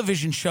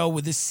television show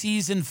with a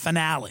season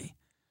finale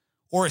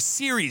or a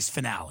series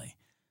finale.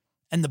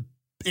 And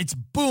it's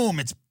boom,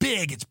 it's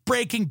big, it's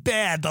Breaking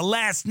Bad. The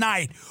last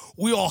night,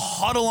 we all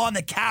huddle on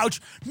the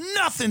couch.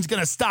 Nothing's going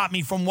to stop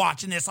me from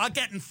watching this. I'll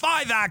get in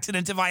 5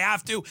 accidents if I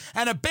have to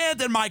and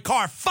abandon my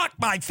car. Fuck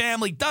my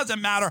family,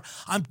 doesn't matter.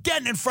 I'm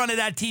getting in front of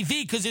that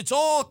TV because it's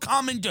all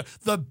coming due.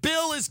 The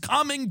bill is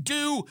coming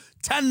due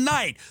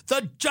tonight.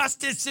 The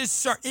justice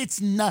is it's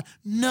not,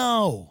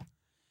 no.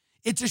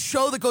 It's a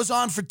show that goes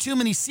on for too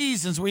many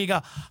seasons where you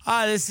go,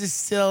 this is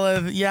still,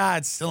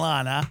 it's still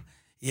on, huh?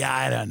 Yeah,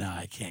 I don't know.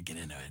 I can't get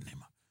into it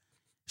anymore.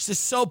 It's a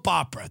soap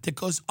opera that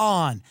goes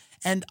on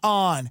and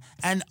on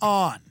and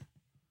on.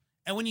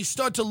 And when you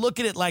start to look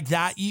at it like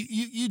that,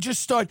 you just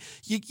start,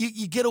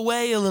 you get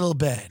away a little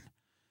bit.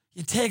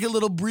 You take a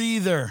little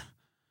breather.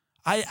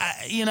 I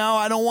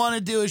don't want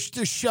to do a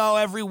show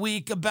every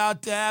week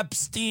about the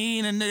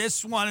Epstein and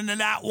this one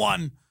and that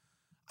one.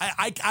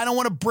 I don't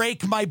want to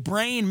break my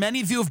brain.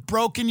 Many of you have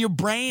broken your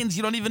brains.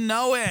 You don't even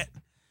know it.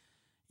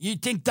 You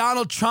think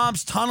Donald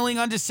Trump's tunneling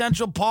under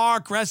Central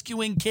Park,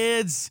 rescuing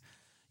kids.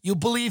 You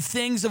believe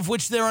things of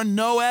which there are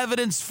no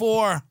evidence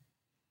for.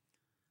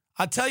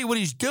 I'll tell you what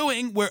he's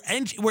doing. We're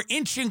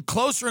inching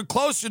closer and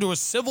closer to a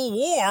civil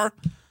war,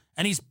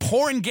 and he's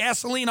pouring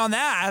gasoline on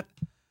that.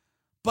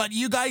 But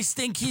you guys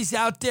think he's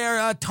out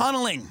there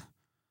tunneling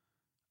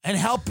and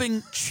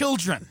helping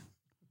children.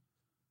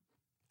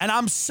 And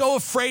I'm so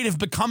afraid of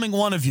becoming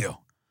one of you.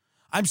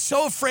 I'm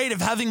so afraid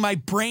of having my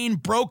brain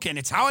broken.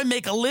 It's how I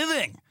make a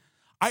living.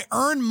 I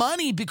earn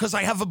money because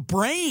I have a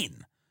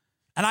brain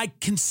and I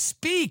can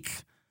speak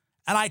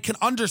and I can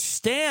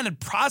understand and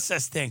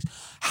process things.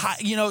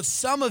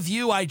 Some of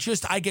you, I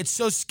get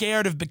so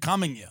scared of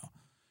becoming you.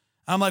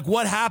 I'm like,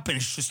 what happened?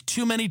 It's just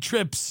too many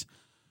trips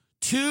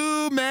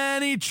to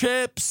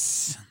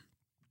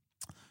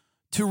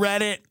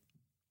Reddit,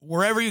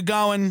 wherever you're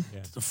going,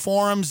 the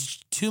forums,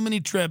 too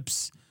many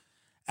trips.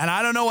 And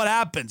I don't know what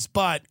happens,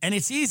 and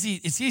it's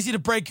easy to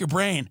break your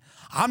brain.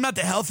 I'm not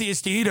the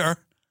healthiest eater.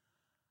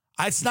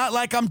 It's not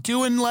like I'm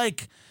doing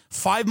like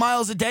 5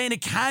 miles a day in a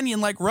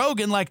canyon like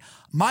Rogan. Like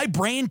my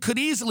brain could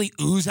easily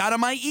ooze out of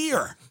my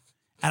ear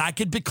and I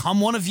could become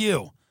one of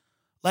you.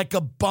 Like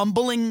a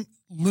bumbling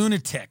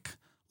lunatic,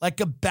 like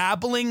a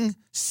babbling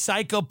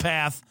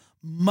psychopath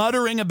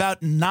muttering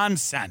about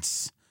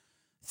nonsense,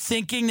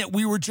 thinking that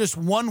we were just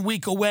 1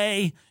 week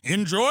away.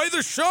 Enjoy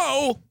the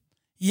show.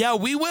 Yeah,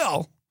 we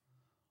will.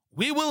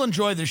 We will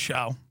enjoy the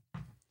show.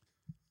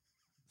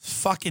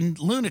 Fucking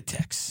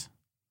lunatics.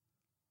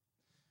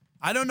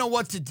 I don't know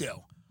what to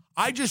do.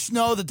 I just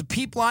know that the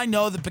people I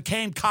know that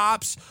became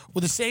cops were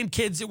the same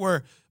kids that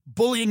were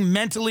bullying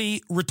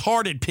mentally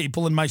retarded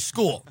people in my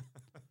school.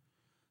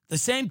 The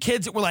same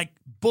kids that were like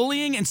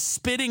bullying and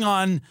spitting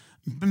on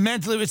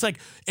mentally.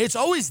 It's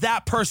always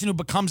that person who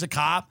becomes a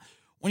cop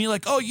when you're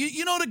like, oh,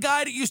 you know the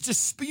guy that used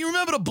to you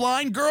remember the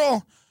blind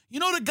girl? You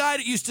know the guy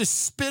that used to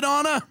spit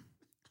on her?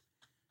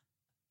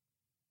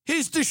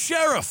 He's the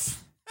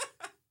sheriff.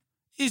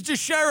 He's the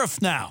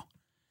sheriff now.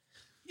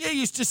 Yeah,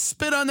 he used to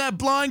spit on that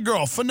blind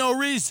girl for no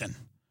reason.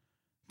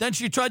 Then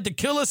she tried to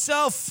kill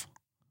herself.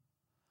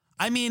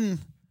 I mean,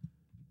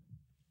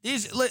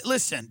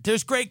 listen,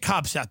 there's great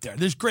cops out there.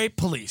 There's great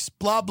police,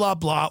 blah, blah,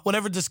 blah,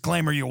 whatever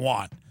disclaimer you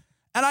want.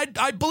 And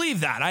I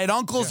believe that. I had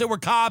uncles that were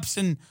cops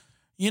and,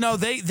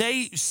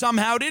 they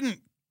somehow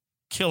didn't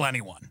kill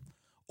anyone.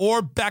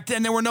 Or back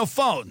then there were no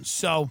phones.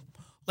 So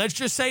let's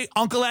just say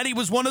Uncle Eddie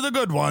was one of the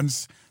good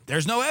ones.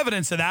 There's no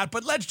evidence of that,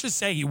 but let's just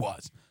say he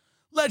was.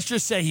 Let's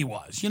just say he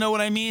was. You know what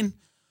I mean?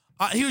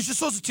 He was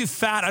just also too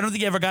fat. I don't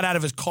think he ever got out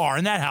of his car,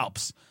 and that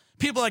helps.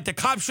 People like the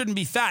cops shouldn't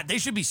be fat. They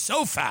should be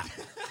so fat.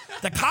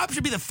 The cops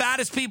should be the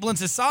fattest people in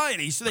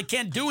society so they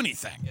can't do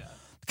anything. Yeah.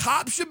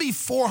 Cops should be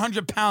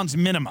 400 pounds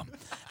minimum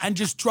and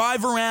just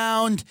drive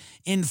around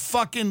in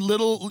fucking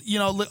little,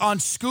 on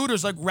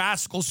scooters like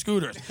rascal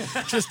scooters.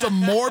 Just a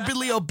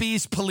morbidly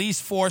obese police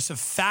force of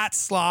fat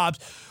slobs.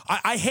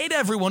 I hate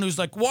everyone who's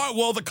like,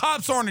 well, the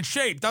cops aren't in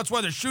shape. That's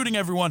why they're shooting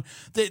everyone.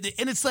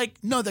 And it's like,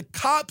 no, the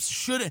cops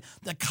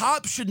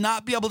should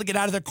not be able to get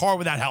out of their car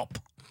without help.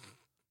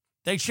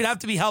 They should have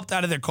to be helped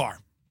out of their car.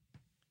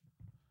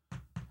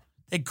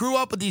 They grew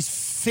up with these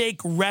fake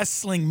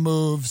wrestling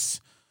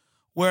moves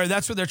where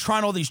that's where they're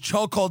trying all these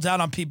chokeholds out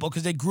on people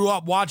because they grew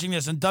up watching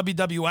this in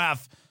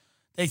WWF.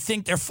 They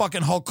think they're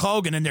fucking Hulk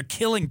Hogan and they're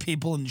killing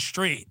people in the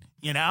street,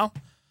 you know?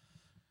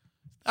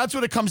 That's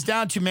what it comes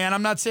down to, man.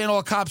 I'm not saying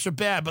all cops are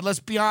bad, but let's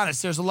be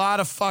honest. There's a lot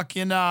of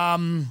fucking, there's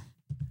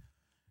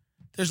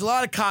a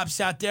lot of cops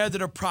out there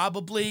that are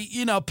probably,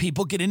 you know,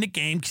 people get in the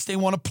game because they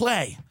want to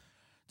play.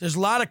 There's a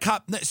lot of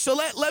cops. So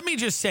let me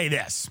just say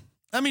this.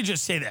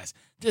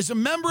 There's a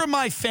member of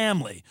my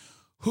family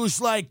who's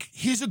like,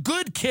 he's a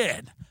good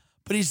kid,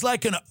 but he's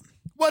like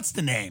what's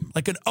the name?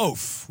 Like an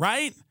oaf,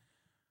 right?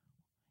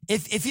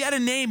 If he had a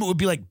name, it would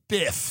be like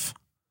Biff.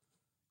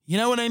 You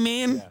know what I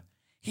mean? Yeah.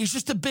 He's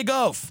just a big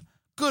oaf.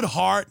 Good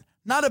heart,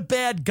 not a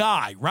bad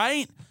guy,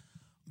 right?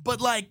 But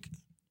like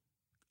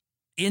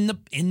in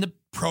the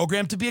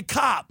program to be a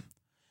cop.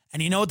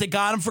 And you know what they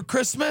got him for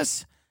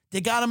Christmas?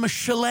 They got him a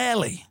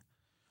shillelagh.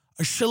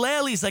 A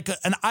shillelagh is like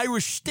an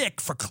Irish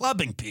stick for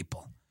clubbing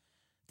people.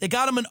 They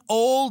got him like an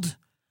old,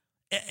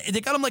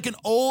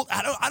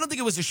 I don't think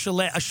it was a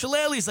shillelagh. A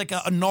shillelagh is like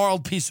a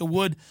gnarled piece of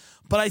wood,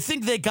 but I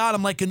think they got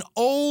him like an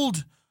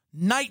old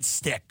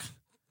nightstick.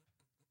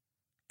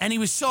 And he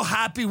was so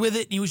happy with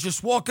it. And he was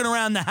just walking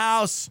around the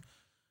house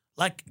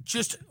like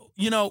just,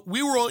 you know,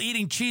 we were all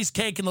eating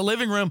cheesecake in the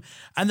living room.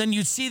 And then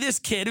you'd see this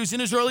kid who's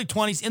in his early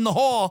 20s in the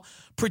hall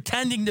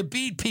pretending to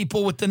beat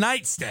people with the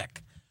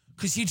nightstick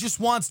because he just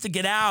wants to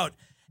get out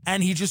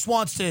and he just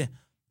wants to,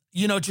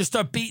 you know, just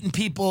start beating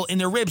people in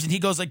their ribs. And he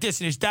goes like this.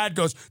 And his dad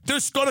goes,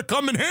 "This is going to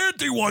come in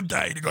handy one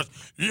day." And he goes,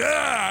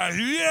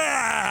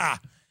 yeah.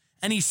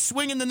 And he's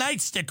swinging the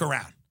nightstick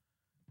around.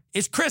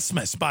 It's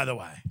Christmas, by the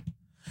way.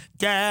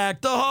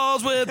 Deck the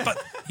halls with, but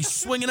he's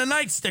swinging a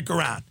nightstick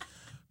around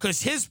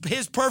because his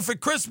perfect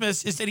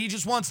Christmas is that he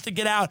just wants to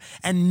get out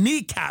and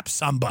kneecap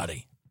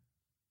somebody.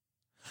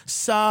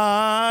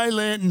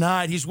 Silent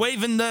night. He's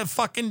waving the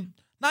fucking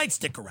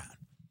nightstick around.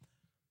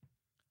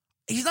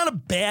 He's not a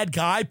bad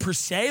guy per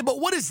se,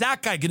 but what is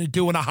that guy going to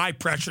do in a high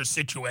pressure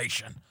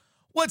situation?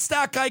 What's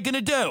that guy going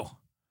to do?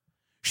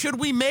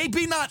 Should we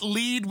maybe not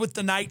lead with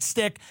the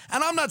nightstick?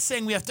 And I'm not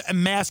saying we have to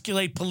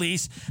emasculate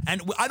police.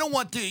 And I don't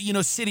want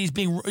cities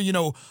being,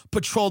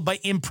 patrolled by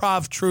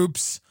improv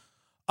troops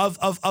of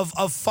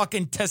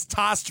fucking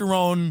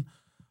testosterone,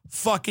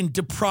 fucking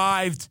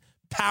deprived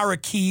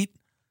parakeet,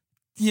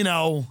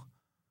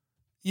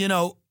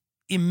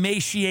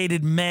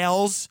 emaciated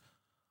males.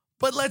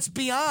 But let's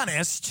be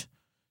honest.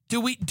 Do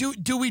we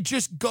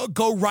just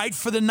go right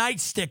for the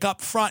nightstick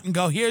up front and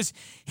go, here's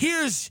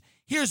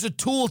a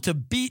tool to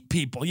beat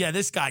people. Yeah,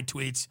 this guy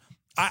tweets.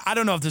 I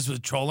don't know if this was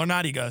a troll or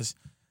not. He goes,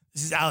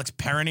 this is Alex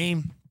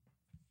Perroni.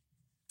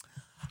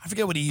 I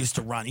forget what he used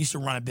to run. He used to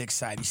run a big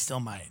site. He still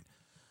might.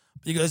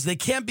 But he goes, they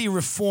can't be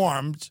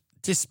reformed.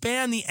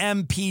 Disband the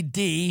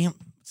MPD,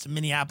 it's the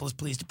Minneapolis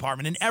Police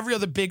Department, and every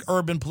other big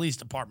urban police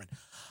department.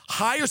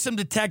 Hire some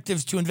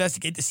detectives to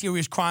investigate the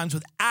serious crimes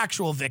with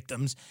actual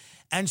victims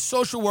and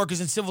social workers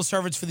and civil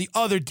servants for the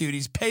other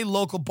duties. Pay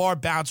local bar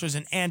bouncers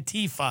and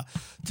Antifa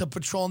to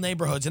patrol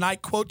neighborhoods. And I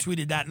quote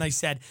tweeted that and I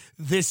said,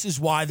 this is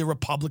why the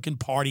Republican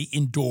Party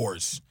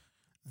endures.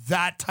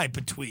 That type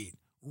of tweet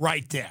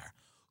right there.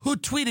 Who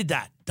tweeted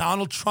that?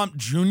 Donald Trump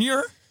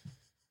Jr.?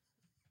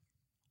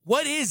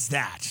 What is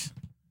that?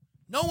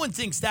 No one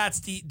thinks that's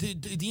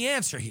the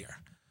answer here.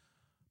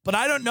 But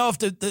I don't know if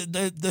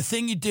the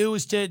thing you do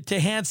is to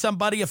hand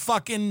somebody a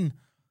fucking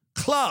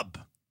club.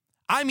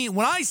 I mean,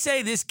 when I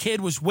say this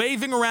kid was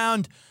waving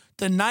around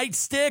the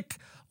nightstick,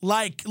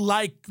 like,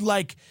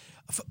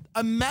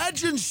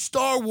 imagine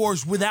Star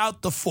Wars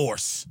without the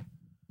Force.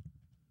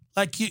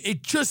 Like,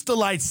 it's just the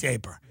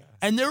lightsaber. Yeah.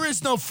 And there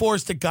is no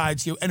Force that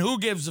guides you, and who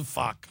gives a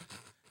fuck?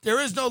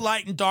 There is no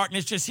light and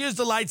darkness, just here's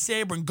the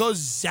lightsaber and go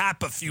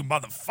zap a few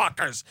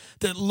motherfuckers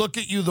that look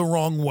at you the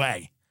wrong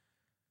way.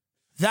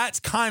 That's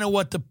kind of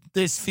what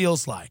this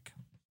feels like.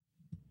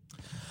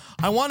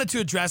 I wanted to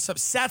address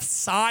Seth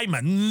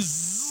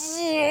Simons,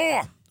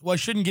 who I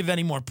shouldn't give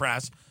any more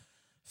press,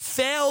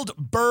 failed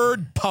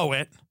bird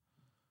poet,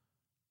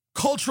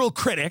 cultural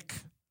critic,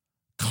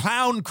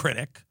 clown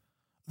critic,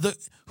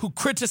 who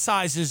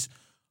criticizes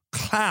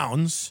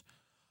clowns,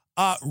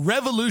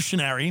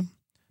 revolutionary,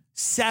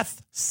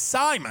 Seth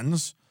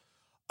Simons,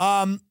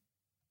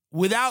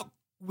 without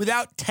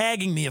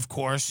tagging me, of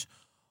course,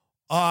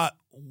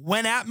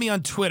 went at me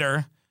on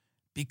Twitter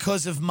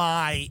because of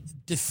my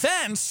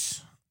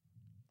defense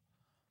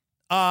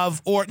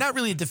of, or not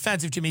really a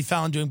defense of Jimmy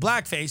Fallon doing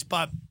blackface,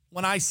 but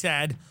when I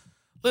said,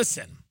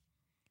 listen,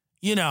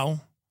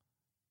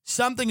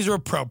 some things are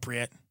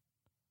appropriate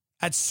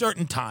at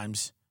certain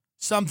times,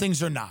 some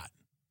things are not.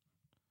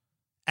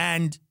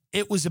 And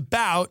it was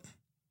about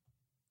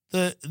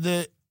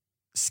the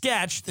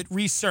sketch that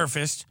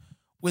resurfaced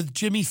with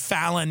Jimmy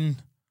Fallon,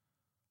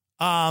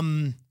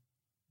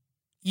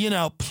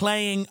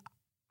 playing,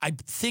 I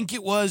think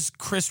it was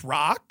Chris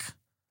Rock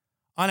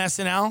on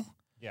SNL.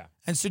 Yeah.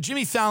 And so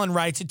Jimmy Fallon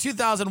writes, in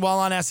 2000, while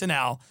on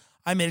SNL,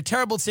 I made a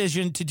terrible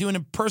decision to do an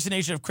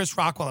impersonation of Chris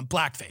Rock while in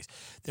blackface.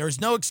 There is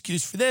no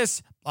excuse for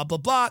this. blah, blah,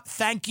 blah.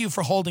 Thank you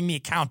for holding me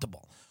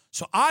accountable.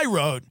 So I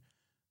wrote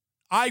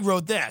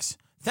this.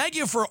 Thank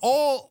you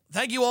all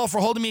for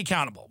holding me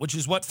accountable, which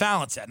is what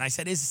Fallon said. And I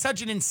said, it's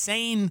such an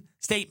insane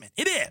statement.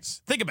 It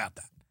is. Think about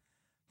that.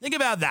 Think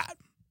about that.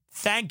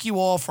 Thank you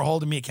all for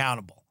holding me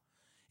accountable.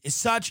 It's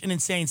such an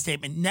insane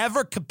statement.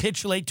 Never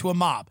capitulate to a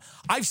mob.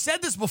 I've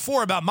said this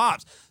before about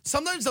mobs.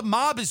 Sometimes the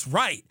mob is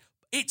right.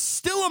 It's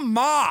still a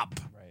mob.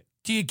 Right.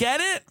 Do you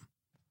get it?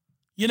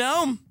 You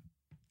know?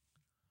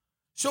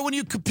 So when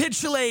you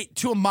capitulate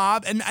to a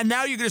mob, and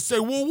now you're going to say,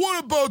 well,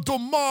 what about the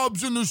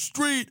mobs in the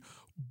street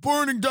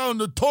burning down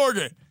the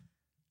Target?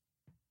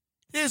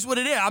 Here's what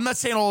it is. I'm not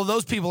saying all of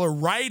those people are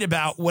right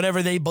about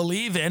whatever they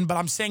believe in, but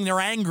I'm saying they're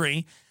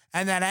angry,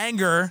 and that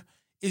anger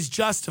is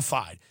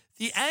justified.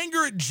 The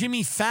anger at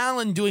Jimmy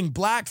Fallon doing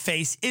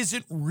blackface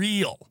isn't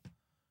real.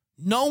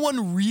 No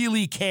one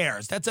really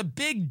cares. That's a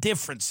big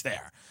difference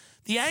there.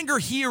 The anger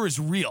here is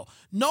real.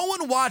 No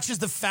one watches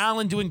the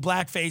Fallon doing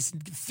blackface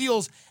and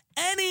feels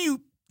any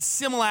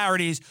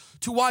similarities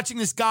to watching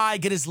this guy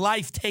get his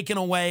life taken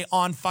away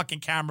on fucking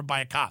camera by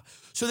a cop.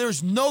 So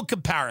there's no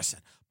comparison.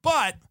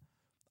 But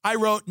I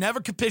wrote, never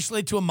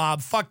capitulate to a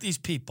mob. Fuck these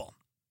people.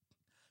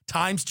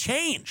 Times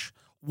change.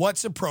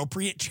 What's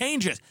appropriate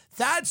changes.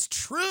 That's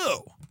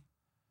true.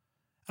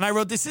 And I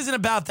wrote, this isn't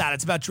about that.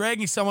 It's about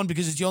dragging someone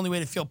because it's the only way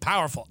to feel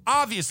powerful.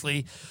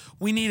 Obviously,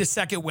 we need a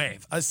second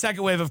wave of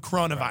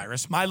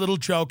coronavirus. My little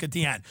joke at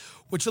the end,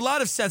 which a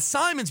lot of Seth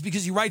Simons,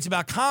 because he writes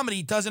about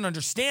comedy, doesn't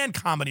understand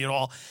comedy at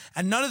all.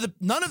 And none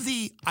of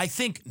the, I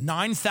think,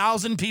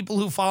 9,000 people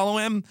who follow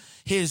him,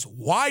 his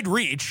wide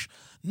reach,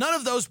 none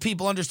of those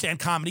people understand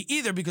comedy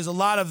either, because a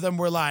lot of them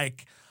were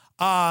like,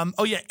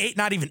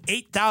 not even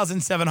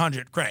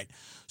 8,700. Great.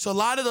 So a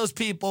lot of those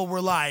people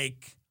were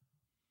like,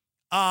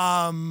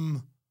 are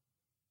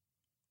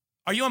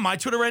you on my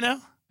Twitter right now?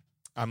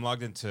 I'm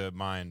logged into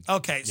mine.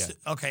 Okay. Yeah.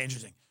 Okay.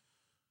 Interesting.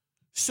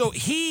 So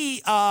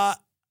he quote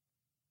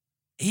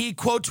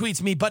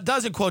tweets me, but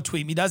doesn't quote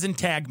tweet me, doesn't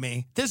tag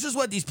me. This is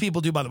what these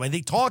people do, by the way.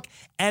 They talk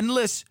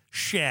endless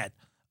shit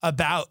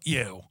about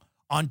you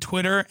on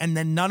Twitter, and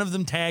then none of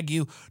them tag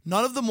you.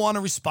 None of them want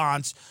a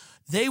response.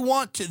 They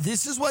want to,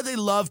 this is why they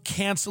love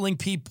canceling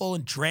people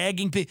and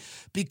dragging people,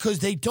 because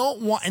they don't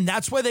want, and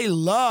that's why they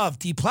love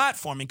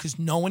deplatforming, because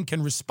no one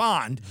can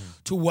respond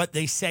to what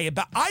they say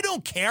about, I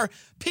don't care.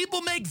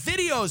 People make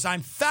videos.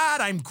 I'm fat.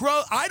 I'm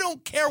gross. I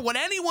don't care what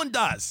anyone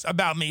does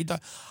about me.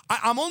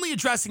 I'm only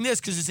addressing this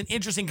because it's an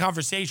interesting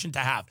conversation to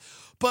have.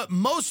 But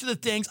most of the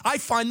things, I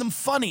find them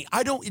funny.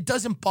 It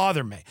doesn't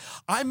bother me.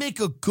 I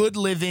make a good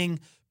living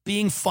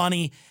being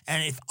funny,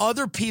 and if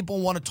other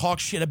people want to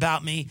talk shit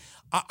about me,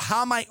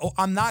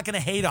 I'm not going to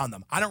hate on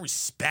them. I don't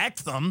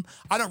respect them.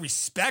 I don't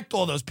respect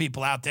all those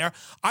people out there.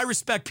 I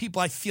respect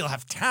people I feel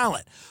have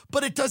talent.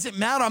 But it doesn't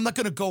matter. I'm not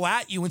going to go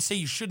at you and say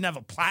you shouldn't have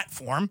a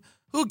platform.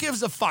 Who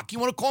gives a fuck? You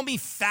want to call me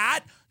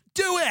fat?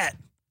 Do it.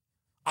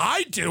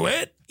 I do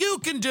it. You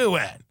can do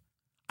it.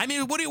 I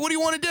mean, what do you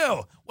want to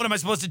do? What, am I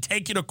supposed to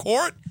take you to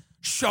court?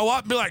 Show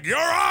up and be like, Your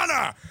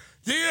Honor,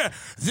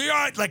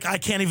 like I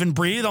can't even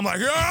breathe. I'm like,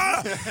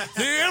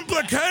 the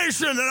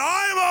implication that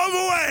I'm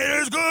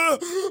overweight is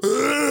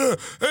good.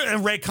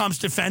 And Ray comes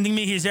defending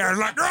me. He's there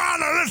like, Your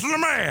Honor, listen to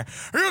me.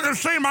 You can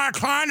see my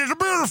client is a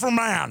beautiful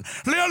man.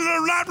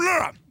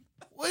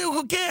 Well,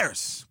 who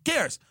cares?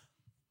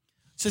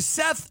 So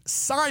Seth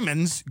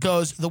Simons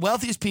goes, the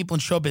wealthiest people in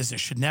show business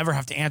should never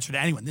have to answer to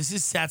anyone. This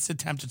is Seth's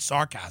attempt at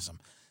sarcasm.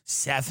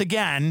 Seth,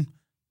 again,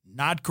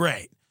 not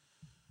great.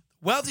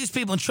 Wealthiest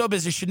people in show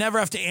business should never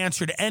have to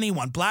answer to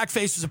anyone.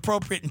 Blackface was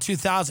appropriate in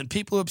 2000.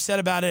 People who are upset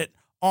about it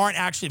aren't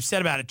actually upset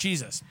about it.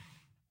 Jesus.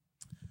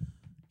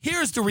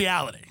 Here's the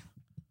reality.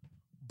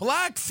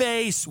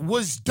 Blackface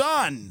was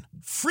done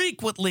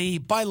frequently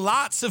by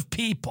lots of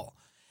people,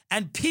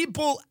 and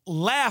people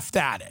laughed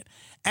at it.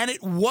 And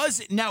it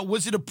wasn't. Now,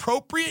 was it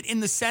appropriate in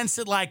the sense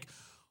that, like,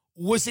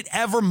 was it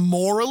ever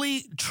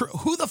morally true?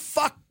 Who the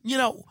fuck,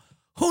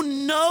 who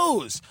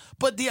knows?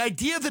 But the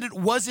idea that it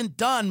wasn't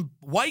done,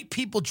 white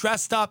people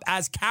dressed up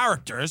as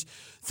characters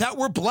that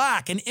were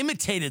black and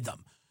imitated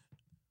them.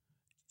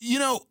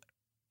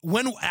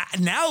 When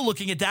now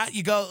looking at that,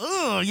 you go,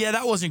 oh, yeah,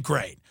 that wasn't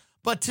great.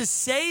 But to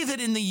say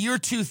that in the year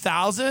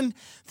 2000,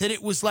 that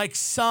it was like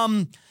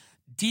some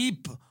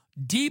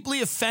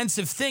deeply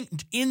offensive thing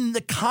in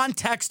the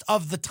context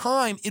of the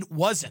time, it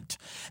wasn't.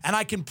 And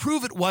I can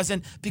prove it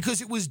wasn't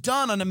because it was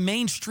done on a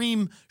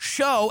mainstream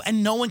show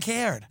and no one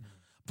cared.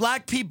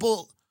 Black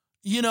people,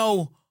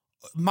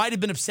 might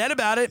have been upset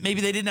about it. Maybe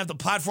they didn't have the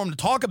platform to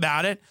talk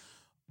about it.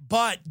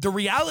 But the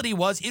reality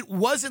was it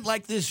wasn't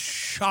like this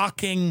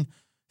shocking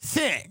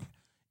thing.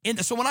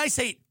 So when I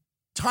say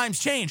times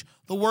change,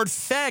 the word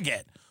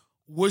faggot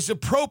was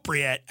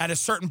appropriate at a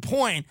certain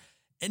point,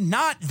 and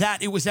not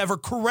that it was ever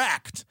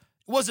correct.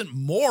 It wasn't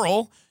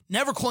moral.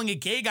 Never calling a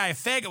gay guy a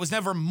faggot was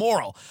never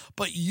moral.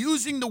 But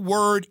using the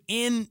word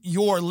in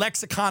your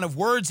lexicon of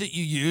words that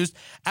you used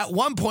at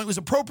one point was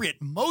appropriate.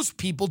 Most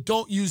people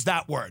don't use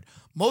that word.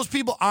 Most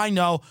people I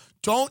know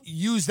don't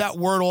use that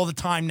word all the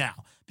time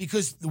now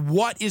because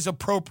what is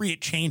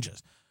appropriate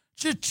changes.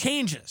 just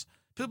changes.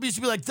 People used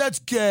to be like, that's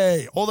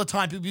gay. All the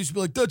time, people used to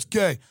be like, that's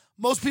gay.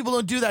 Most people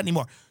don't do that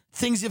anymore.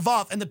 Things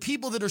evolve. And the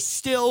people that are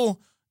still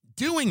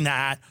doing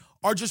that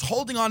are just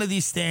holding on to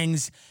these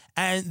things,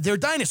 and they're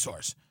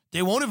dinosaurs.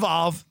 They won't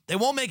evolve. They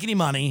won't make any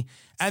money.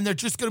 And they're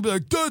just going to be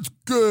like, that's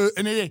good.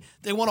 And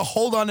they want to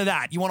hold on to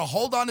that. You want to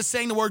hold on to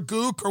saying the word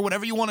gook or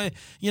whatever you want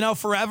to,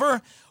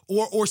 forever,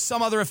 or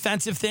some other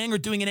offensive thing, or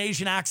doing an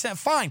Asian accent.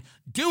 Fine.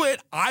 Do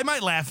it. I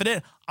might laugh at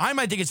it. I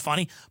might think it's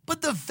funny.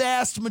 But the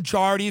vast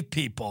majority of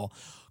people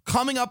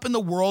coming up in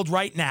the world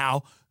right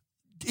now,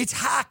 it's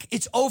hack.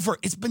 It's over.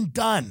 It's been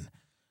done.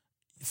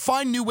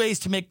 Find new ways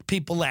to make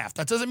people laugh.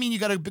 That doesn't mean you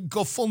got to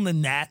go full in the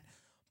net,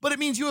 but it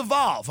means you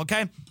evolve,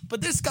 okay?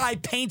 But this guy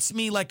paints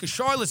me like a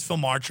Charlottesville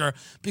marcher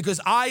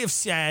because I have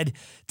said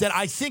that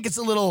I think it's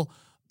a little,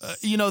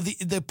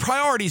 the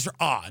priorities are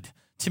odd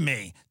to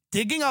me.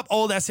 Digging up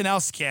old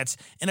SNL skits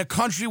in a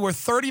country where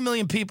 30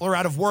 million people are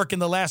out of work in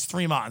the last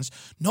 3 months.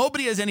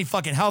 Nobody has any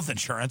fucking health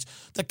insurance.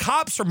 The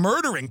cops are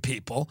murdering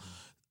people.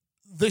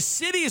 The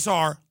cities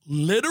are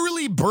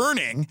literally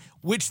burning,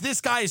 which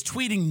this guy is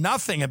tweeting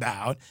nothing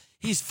about.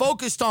 He's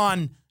focused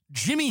on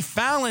Jimmy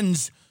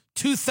Fallon's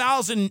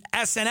 2000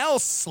 SNL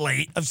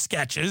slate of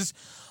sketches.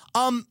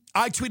 I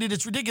tweeted,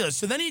 it's ridiculous.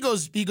 So then he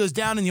goes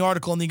down in the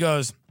article and he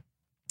goes,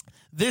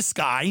 this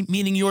guy,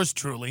 meaning yours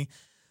truly,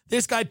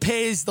 this guy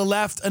pays the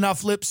left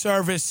enough lip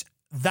service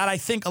that I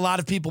think a lot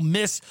of people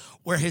miss,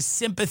 where his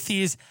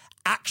sympathies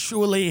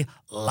actually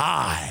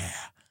lie.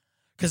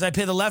 Because I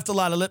pay the left a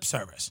lot of lip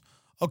service.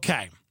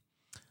 Okay.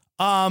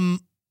 My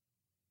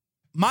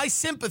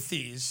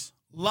sympathies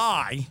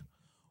lie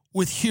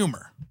with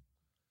humor.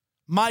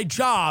 My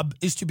job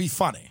is to be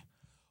funny.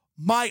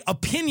 My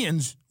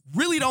opinions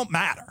really don't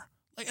matter.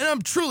 And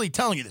I'm truly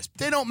telling you this.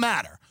 They don't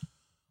matter.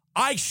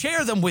 I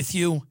share them with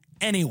you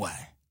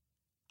anyway.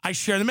 I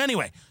share them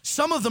anyway.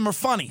 Some of them are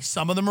funny.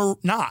 Some of them are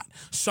not.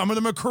 Some of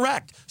them are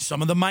correct.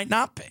 Some of them might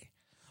not be.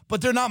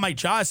 But they're not my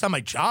job. It's not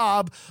my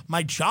job.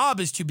 My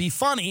job is to be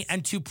funny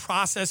and to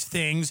process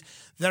things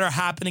that are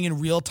happening in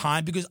real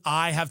time because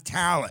I have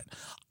talent.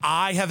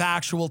 I have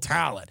actual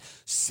talent.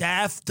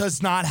 Seth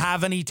does not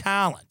have any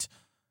talent.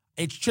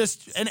 It's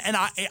just, and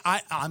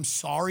I'm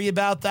sorry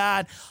about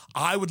that.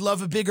 I would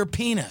love a bigger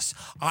penis.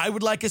 I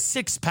would like a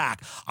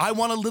six-pack. I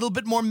want a little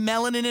bit more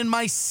melanin in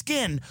my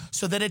skin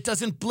so that it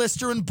doesn't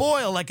blister and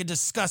boil like a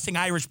disgusting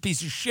Irish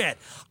piece of shit.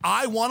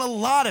 I want a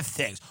lot of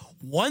things.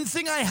 One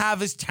thing I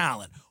have is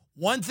talent.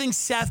 One thing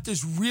Seth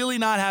does really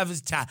not have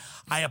is talent.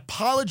 I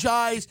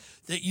apologize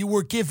that you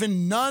were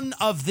given none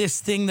of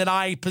this thing that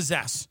I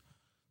possess,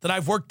 that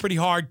I've worked pretty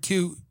hard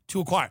to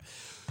acquire.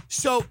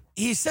 So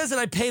he says that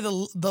I pay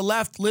the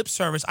left lip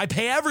service. I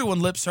pay everyone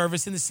lip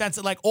service in the sense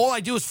that, like, all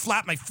I do is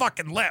flap my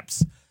fucking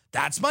lips.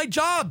 That's my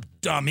job,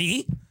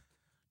 dummy.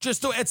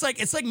 It's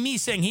like me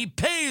saying he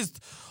pays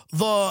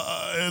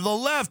the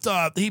left.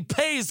 He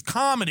pays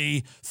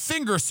comedy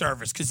finger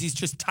service because he's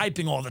just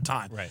typing all the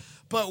time. Right.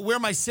 But where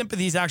my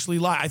sympathies actually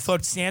lie, I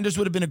thought Sanders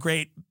would have been a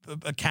great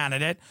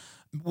candidate.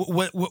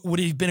 Would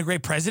he have been a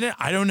great president?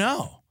 I don't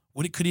know.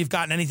 Could he have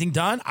gotten anything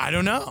done? I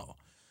don't know.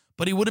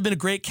 But he would have been a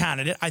great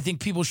candidate. I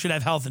think people should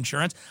have health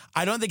insurance.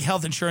 I don't think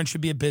health insurance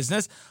should be a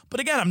business. But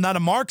again, I'm not a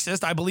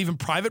Marxist. I believe in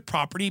private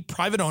property,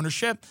 private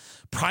ownership,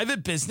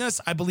 private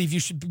business. I believe you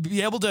should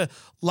be able to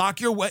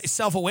lock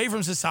yourself away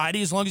from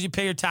society as long as you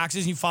pay your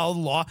taxes and you follow the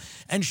law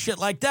and shit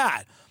like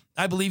that.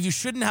 I believe you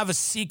shouldn't have a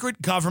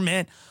secret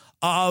government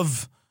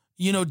of,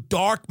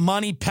 dark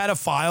money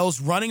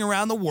pedophiles running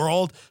around the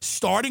world,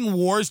 starting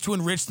wars to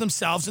enrich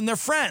themselves and their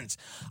friends.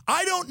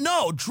 I don't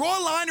know. Draw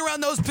a line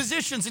around those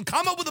positions and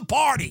come up with a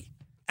party.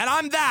 And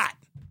I'm that.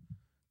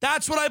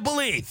 That's what I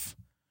believe.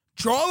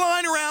 Draw a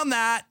line around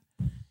that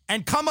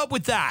and come up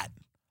with that.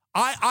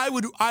 I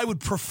would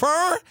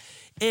prefer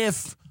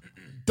if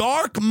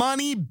dark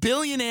money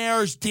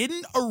billionaires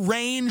didn't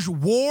arrange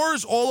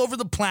wars all over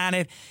the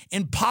planet,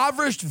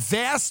 impoverished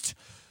vast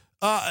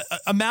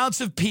amounts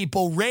of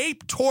people,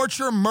 rape,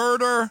 torture,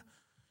 murder,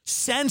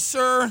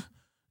 censor,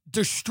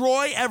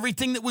 destroy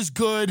everything that was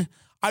good.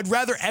 I'd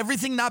rather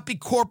everything not be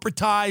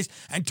corporatized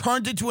and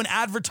turned into an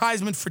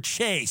advertisement for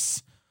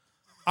Chase.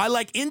 I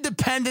like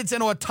independence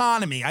and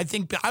autonomy. I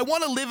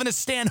want to live in a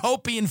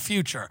Stanhopian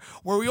future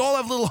where we all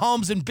have little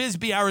homes in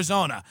Bisbee,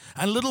 Arizona,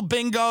 and little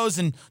bingos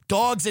and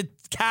dogs and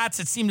cats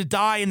that seem to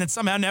die and that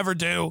somehow never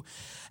do.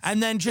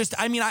 And then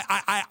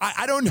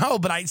I don't know,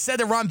 but I said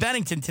to Ron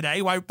Bennington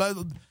today,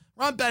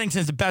 Ron Bennington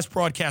is the best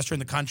broadcaster in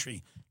the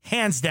country.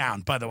 Hands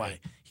down, by the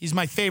way. He's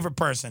my favorite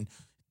person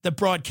that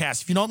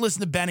broadcasts. If you don't listen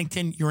to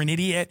Bennington, you're an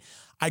idiot.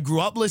 I grew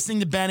up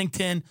listening to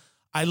Bennington.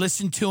 I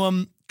listen to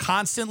him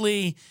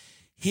constantly.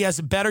 He has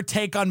a better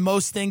take on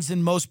most things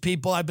than most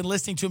people. I've been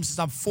listening to him since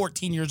I'm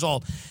 14 years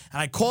old.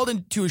 And I called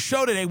into a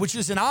show today, which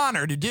is an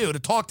honor to do, to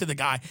talk to the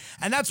guy.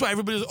 And that's why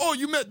everybody goes, oh,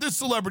 you met this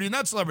celebrity and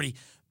that celebrity.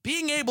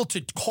 Being able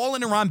to call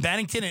into Ron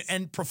Bennington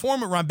and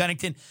perform at Ron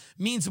Bennington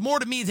means more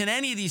to me than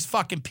any of these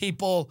fucking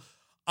people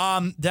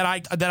that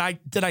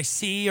I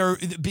see or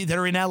that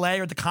are in LA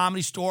or at the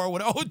Comedy Store or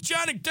whatever. Oh,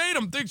 Channing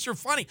Tatum thinks you're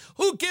funny.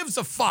 Who gives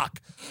a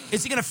fuck?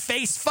 Is he gonna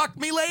face fuck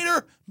me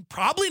later?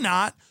 Probably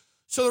not.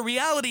 So the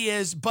reality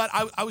is, but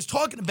I was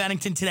talking to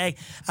Bennington today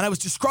and I was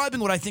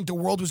describing what I think the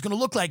world was going to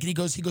look like. And he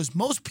goes,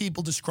 most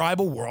people describe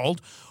a world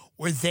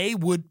where they're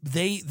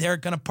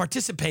going to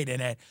participate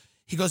in it.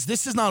 He goes,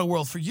 this is not a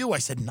world for you. I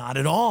said, not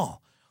at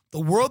all.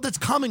 The world that's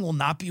coming will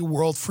not be a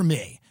world for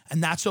me.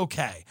 And that's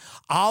okay.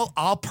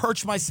 I'll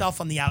perch myself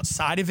on the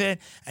outside of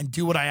it and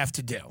do what I have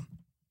to do.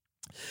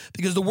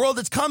 Because the world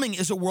that's coming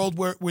is a world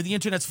where the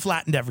internet's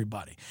flattened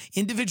everybody.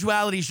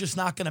 Individuality is just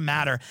not going to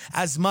matter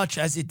as much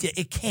as it did.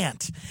 It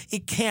can't.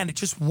 It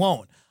just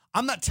won't.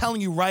 I'm not telling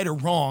you right or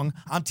wrong.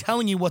 I'm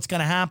telling you what's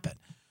going to happen.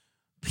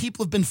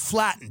 People have been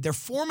flattened. Their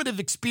formative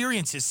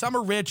experiences, some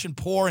are rich and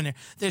poor, and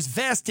there's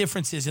vast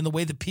differences in the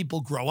way that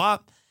people grow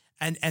up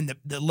and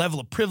the level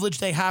of privilege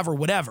they have or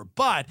whatever.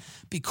 But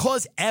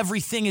because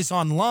everything is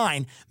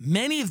online,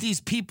 many of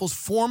these people's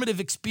formative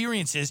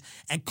experiences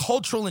and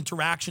cultural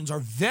interactions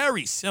are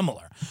very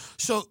similar.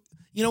 So,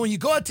 when you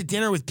go out to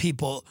dinner with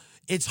people,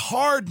 it's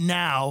hard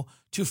now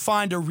to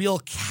find a real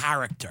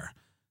character.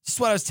 This is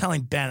what I was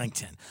telling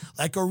Bennington.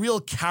 Like a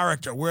real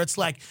character where it's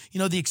like,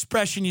 the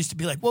expression used to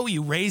be like, what, were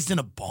you raised in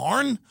a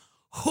barn?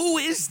 Who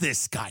is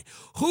this guy?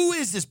 Who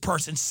is this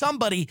person?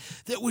 Somebody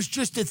that was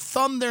just to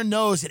thumb their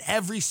nose at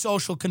every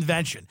social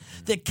convention,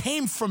 that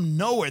came from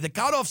nowhere, that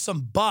got off some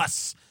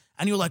bus,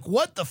 and you're like,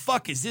 what the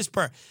fuck is this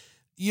person?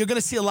 You're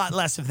going to see a lot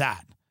less of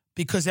that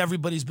because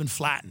everybody's been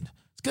flattened.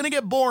 It's going to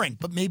get boring,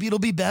 but maybe it'll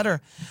be better.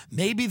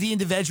 Maybe the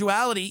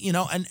individuality,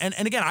 and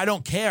again, I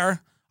don't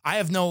care. I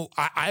have no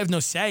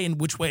say in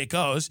which way it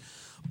goes,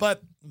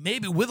 but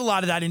maybe with a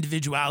lot of that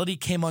individuality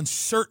came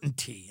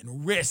uncertainty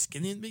and risk.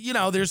 And,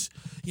 there's,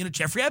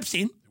 Jeffrey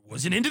Epstein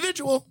was an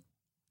individual,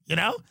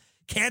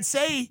 can't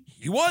say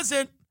he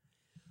wasn't.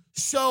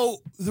 So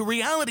the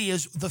reality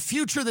is the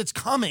future that's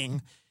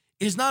coming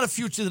is not a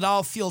future that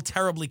I'll feel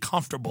terribly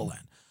comfortable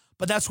in.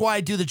 But that's why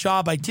I do the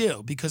job I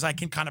do, because I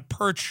can kind of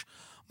perch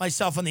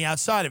myself on the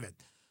outside of it.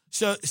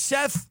 So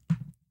Seth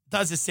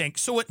does this thing.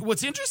 So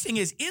what's interesting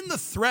is in the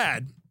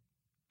thread,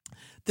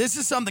 this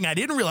is something I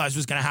didn't realize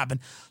was going to happen.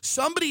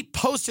 Somebody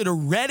posted a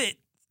Reddit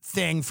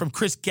thing from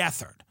Chris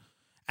Gethard.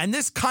 And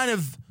this kind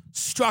of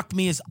struck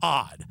me as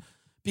odd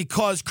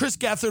because Chris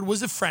Gethard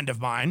was a friend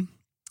of mine.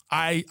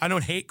 I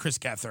don't hate Chris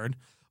Gethard,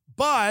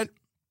 but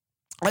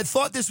I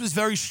thought this was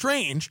very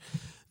strange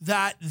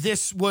that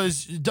this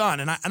was done.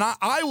 And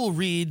I will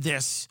read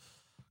this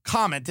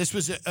comment. This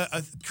was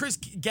Chris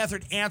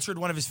Gethard answered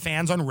one of his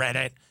fans on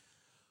Reddit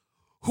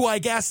who I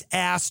guess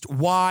asked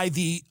why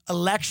the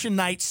election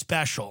night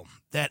special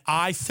that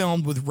I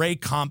filmed with Ray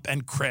Kump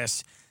and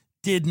Chris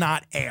did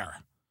not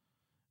air.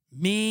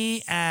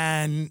 Me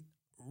and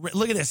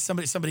look at this.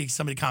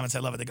 Somebody comments. I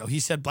love it. They go, he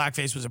said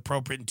blackface was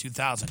appropriate in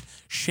 2000.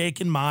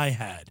 Shaking my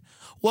head.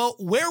 Well,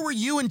 where were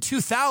you in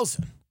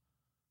 2000?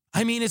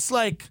 I mean, it's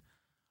like,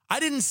 I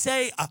didn't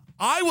say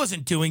I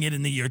wasn't doing it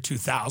in the year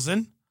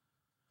 2000.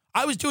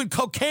 I was doing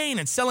cocaine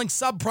and selling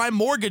subprime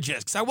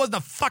mortgages because I wasn't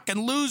a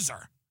fucking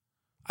loser.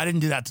 I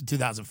didn't do that till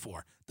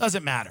 2004.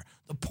 Doesn't matter.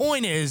 The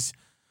point is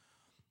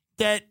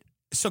that,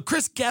 so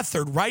Chris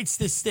Gethard writes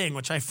this thing,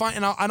 which I find,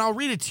 and I'll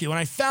read it to you, and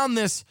I found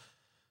this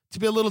to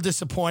be a little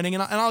disappointing,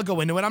 and I'll go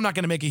into it. I'm not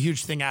going to make a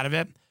huge thing out of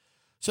it.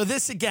 So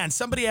this, again,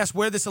 somebody asked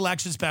where this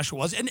election special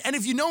was, and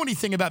if you know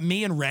anything about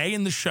me and Ray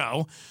in the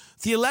show,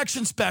 the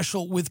election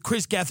special with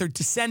Chris Gethard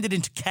descended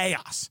into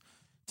chaos,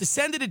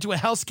 descended into a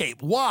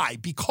hellscape. Why?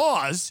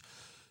 Because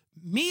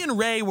me and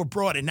Ray were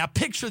brought in. Now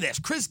picture this.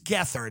 Chris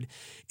Gethard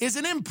is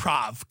an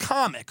improv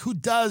comic who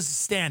does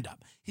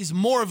stand-up. He's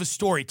more of a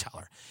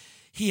storyteller.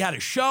 He had a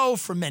show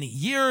for many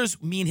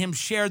years. Me and him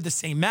shared the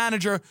same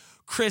manager.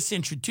 Chris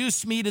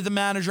introduced me to the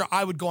manager.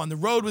 I would go on the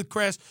road with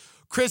Chris.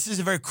 Chris is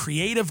a very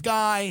creative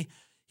guy.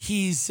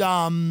 He's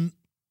very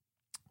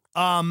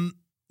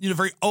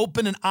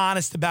open and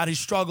honest about his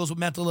struggles with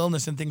mental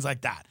illness and things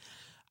like that.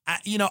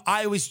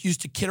 I always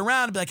used to kid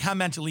around and be like, how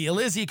mentally ill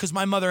is he? Because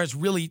my mother has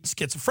really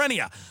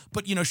schizophrenia.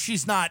 But,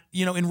 she's not,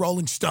 in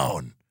Rolling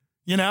Stone,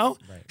 Right.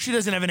 She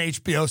doesn't have an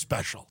HBO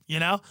special,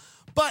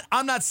 But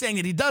I'm not saying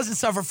that he doesn't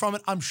suffer from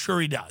it. I'm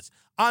sure he does.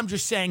 I'm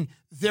just saying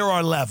there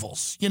are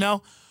levels,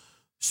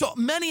 So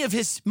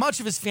much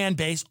of his fan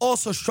base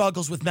also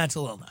struggles with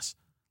mental illness.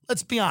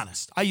 Let's be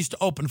honest. I used to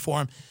open for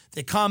him.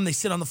 They come, they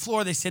sit on the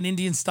floor, they sit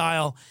Indian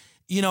style.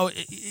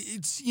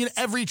 It's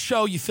every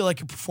show you feel like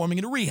you're performing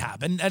in a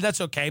rehab, and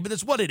that's okay, but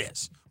that's what it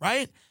is,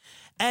 right?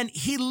 And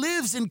he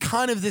lives in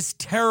kind of this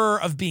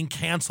terror of being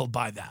canceled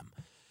by them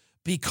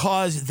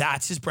because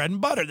that's his bread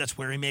and butter. That's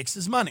where he makes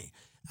his money.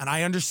 And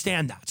I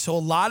understand that. So a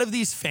lot of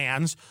these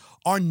fans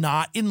are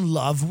not in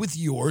love with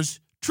yours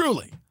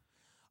truly.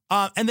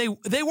 And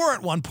they were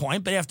at one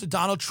point, but after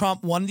Donald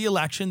Trump won the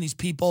election, these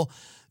people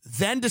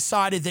then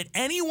decided that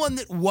anyone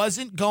that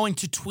wasn't going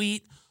to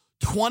tweet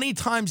 20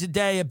 times a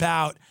day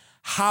about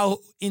how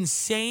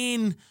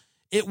insane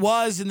it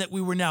was and that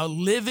we were now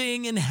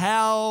living in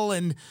hell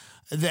and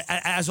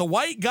As a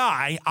white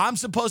guy, I'm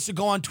supposed to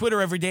go on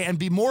Twitter every day and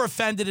be more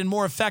offended and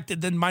more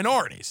affected than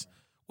minorities,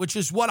 which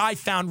is what I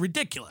found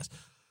ridiculous.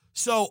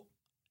 So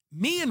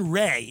me and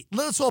Ray,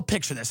 let's all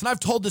picture this. And I've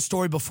told this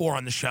story before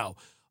on the show,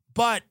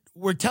 but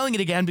we're telling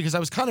it again because I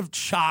was kind of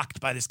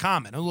shocked by this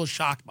comment. I'm a little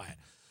shocked by it.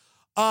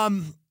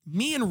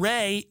 Me and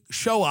Ray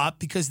show up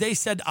because they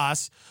said to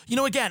us,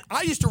 again,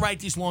 I used to write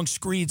these long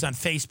screeds on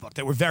Facebook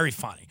that were very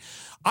funny.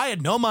 I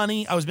had no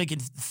money. I was making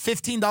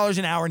 $15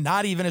 an hour,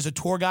 not even as a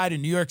tour guide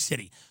in New York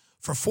City.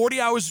 For 40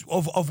 hours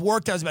of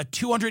work, that was about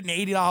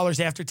 $280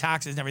 after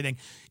taxes and everything.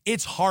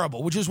 It's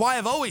horrible, which is why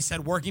I've always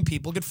said working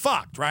people get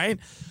fucked, right?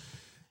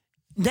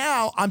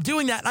 Now I'm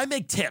doing that and I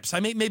make tips. I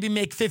maybe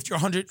make $50 or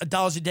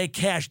 $100 a day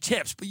cash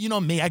tips, but you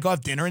know me, I go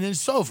have dinner and then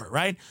it's over,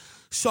 right?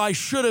 So I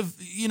should have,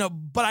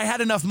 but I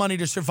had enough money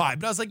to survive.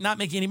 But I was like not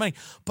making any money.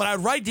 But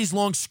I'd write these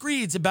long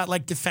screeds about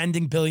like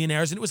defending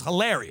billionaires and it was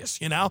hilarious,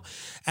 and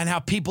how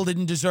people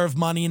didn't deserve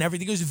money and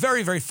everything. It was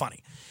very, very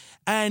funny.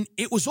 And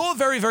it was all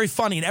very, very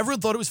funny. And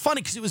everyone thought it was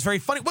funny because it was very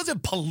funny. It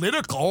wasn't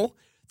political.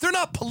 They're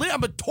not political.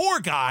 I'm a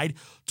tour guide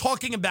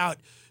talking about,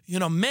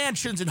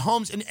 mansions and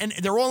homes, and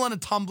they're all on a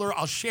Tumblr.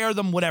 I'll share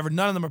them, whatever.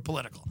 None of them are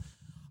political.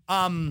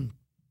 And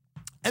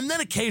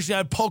then occasionally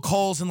I'd poke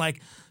holes in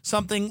like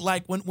something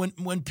like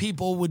when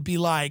people would be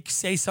like,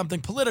 say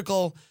something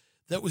political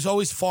that was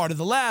always far to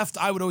the left,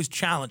 I would always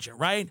challenge it,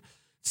 right?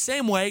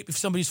 Same way if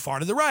somebody's far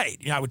to the right,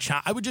 I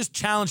would just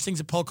challenge things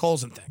and poke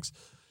holes in things.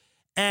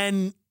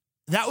 And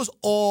that was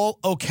all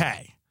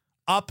okay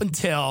up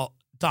until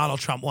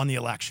Donald Trump won the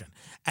election.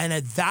 And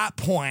at that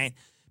point,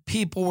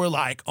 people were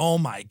like, oh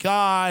my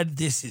God,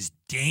 this is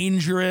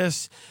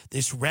dangerous.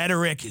 This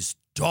rhetoric is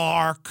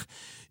dark.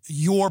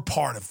 You're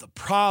part of the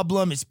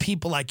problem. It's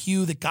people like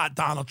you that got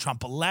Donald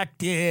Trump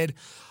elected.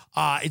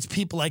 It's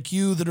people like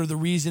you that are the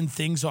reason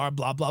things are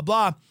blah, blah,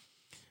 blah.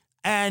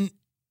 And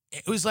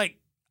it was like,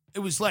 I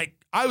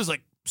was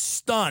like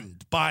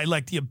stunned by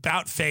like the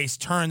about face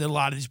turn that a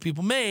lot of these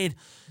people made.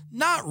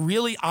 Not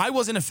really. I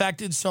wasn't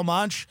affected so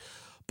much,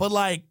 but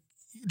like,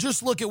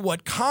 just look at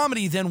what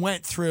comedy then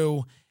went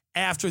through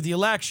after the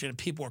election.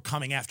 People were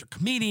coming after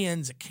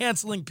comedians and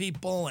canceling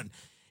people, and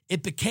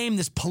it became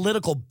this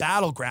political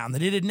battleground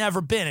that it had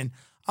never been. And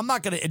I'm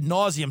not going to ad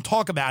nauseum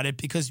talk about it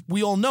because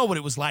we all know what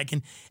it was like.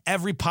 And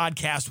every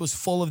podcast was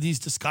full of these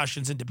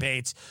discussions and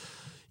debates,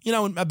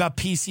 about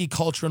PC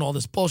culture and all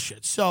this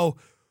bullshit. So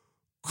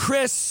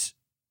Chris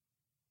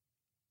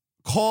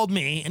called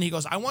me and he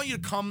goes, I want you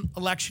to come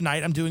election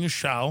night. I'm doing a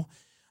show.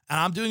 And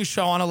I'm doing a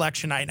show on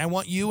election night. And I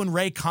want you and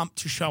Ray Kump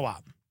to show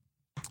up.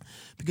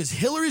 Because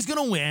Hillary's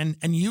going to win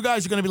and you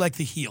guys are going to be like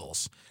the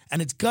heels.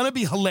 And it's going to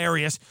be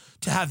hilarious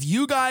to have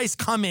you guys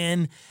come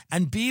in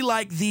and be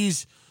like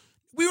these.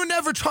 We were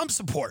never Trump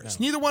supporters.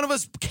 No. Neither one of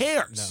us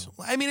cares.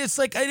 No. I mean, it's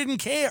like I didn't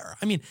care.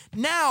 I mean,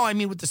 now,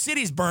 with the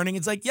cities burning,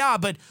 it's like, yeah,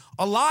 but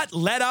a lot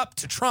led up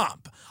to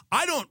Trump.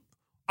 I don't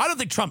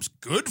think Trump's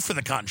good for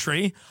the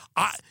country.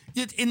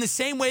 In the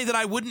same way that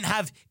I wouldn't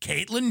have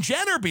Caitlyn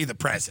Jenner be the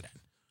president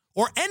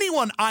or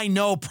anyone I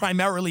know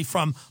primarily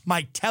from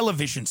my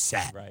television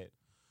set. Right.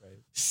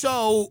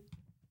 So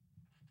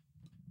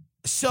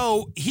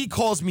he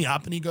calls me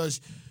up and he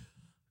goes,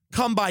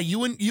 come by,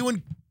 you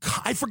and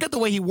I forget the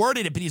way he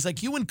worded it, but he's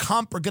like, you and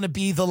Kump are going to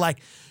be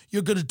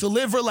you're going to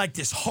deliver like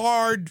this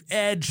hard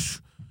edge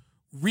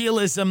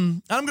realism.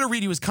 And I'm going to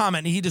read you his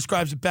comment and he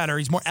describes it better.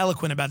 He's more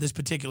eloquent about this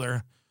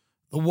particular,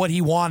 what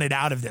he wanted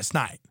out of this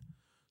night.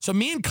 So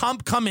me and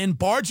Kump come in,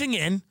 barging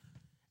in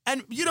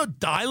and,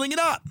 dialing it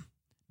up,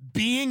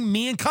 being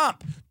me and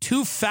Kump,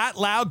 two fat,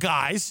 loud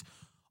guys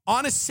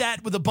on a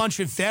set with a bunch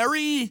of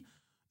very,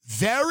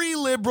 very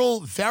liberal,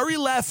 very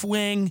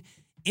left-wing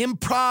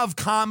improv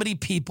comedy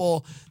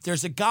people.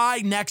 There's a guy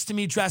next to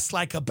me dressed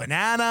like a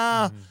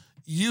banana.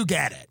 You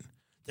get it.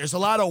 There's a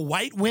lot of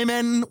white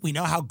women. We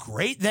know how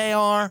great they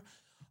are.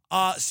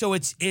 So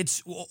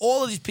it's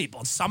all of these people.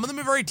 And some of them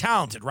are very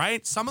talented,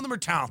 right? Some of them are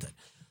talented.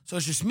 So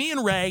it's just me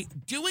and Ray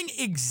doing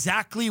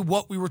exactly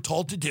what we were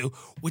told to do,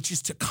 which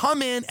is to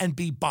come in and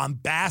be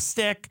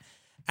bombastic.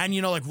 And,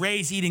 like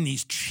Ray's eating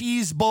these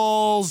cheese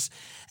balls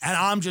and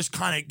I'm just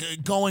kind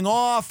of going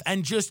off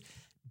and just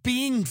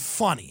being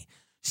funny,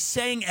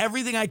 saying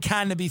everything I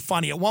can to be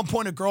funny. At one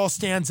point, a girl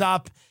stands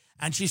up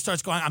and she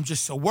starts going, I'm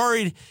just so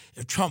worried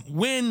if Trump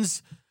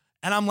wins.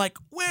 And I'm like,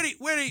 where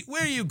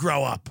do you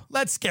grow up?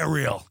 Let's get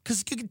real.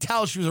 Because you can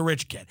tell she was a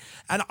rich kid.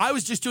 And I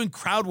was just doing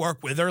crowd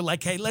work with her.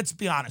 Like, hey, let's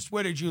be honest.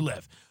 Where did you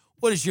live?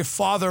 What is your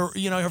father?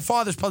 Her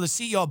father's probably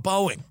the CEO of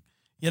Boeing.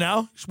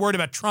 She's worried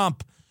about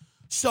Trump.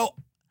 So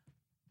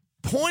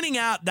pointing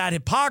out that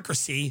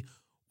hypocrisy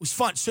was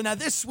fun. So now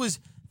this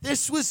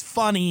was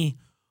funny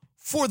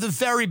for the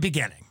very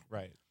beginning.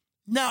 Right.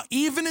 Now,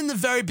 even in the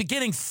very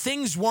beginning,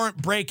 things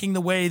weren't breaking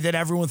the way that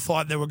everyone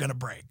thought they were going to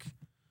break.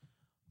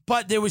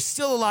 But there was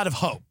still a lot of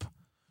hope.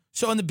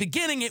 So in the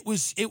beginning, it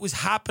was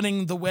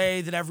happening the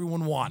way that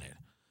everyone wanted.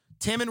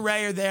 Tim and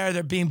Ray are there.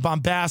 They're being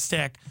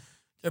bombastic.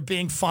 They're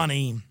being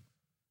funny.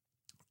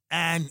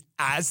 And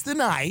as the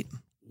night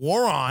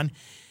wore on,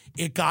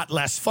 it got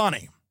less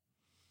funny.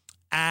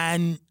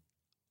 And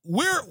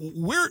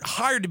we're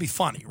hired to be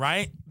funny,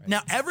 right?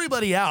 Now,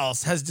 everybody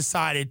else has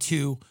decided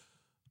to,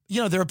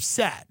 they're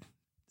upset.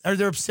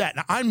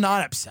 Now, I'm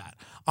not upset.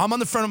 I'm on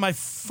the front of my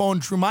phone,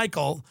 Drew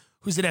Michael,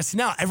 who's at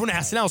SNL. Everyone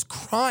at SNL is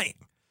crying.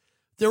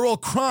 They're all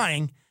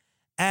crying.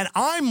 And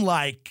I'm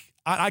like,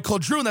 I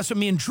called Drew, and that's what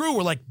me and Drew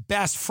were like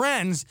best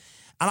friends.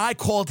 And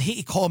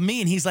he called me,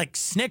 and he's like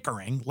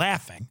snickering,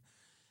 laughing.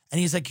 And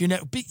he's like,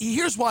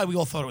 here's why we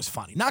all thought it was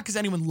funny. Not because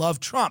anyone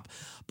loved Trump,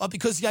 but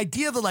because the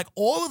idea that like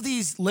all of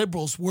these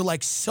liberals were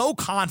like so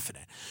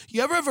confident.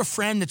 You ever have a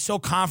friend that's so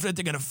confident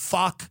they're going to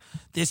fuck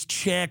this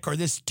chick or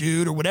this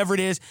dude or whatever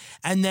it is,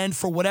 and then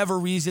for whatever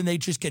reason they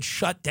just get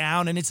shut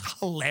down, and it's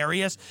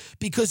hilarious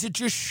because it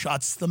just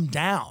shuts them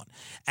down.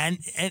 And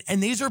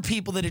these are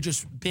people that have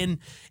just been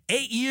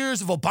 8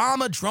 years of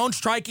Obama drone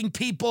striking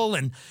people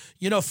and,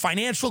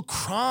 financial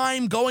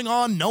crime going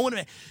on. No one,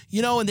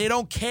 and they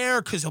don't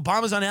care because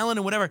Obama's on Ellen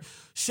and whatever.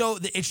 So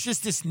it's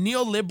just this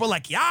neoliberal,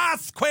 like,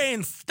 yes,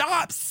 queen,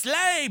 stop,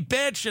 slay,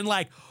 bitch. And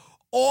like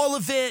all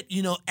of it,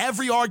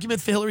 every argument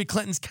for Hillary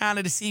Clinton's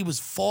candidacy was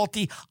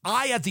faulty.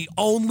 I had the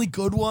only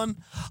good one.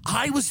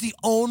 I was the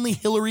only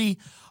Hillary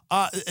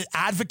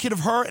advocate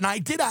of her. And I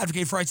did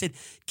advocate for her. I said,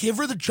 give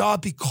her the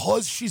job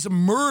because she's a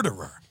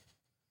murderer.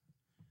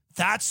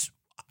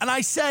 And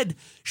I said,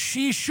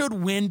 she should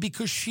win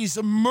because she's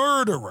a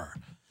murderer.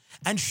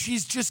 And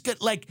she's just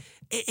got like,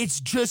 it's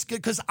just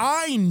because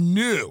I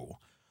knew.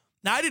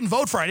 Now, I didn't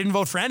vote for her. I didn't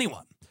vote for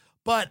anyone.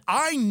 But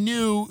I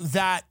knew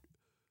that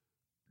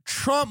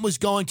Trump was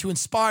going to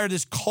inspire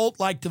this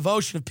cult-like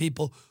devotion of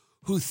people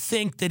who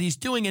think that he's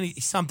doing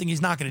something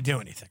he's not going to do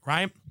anything,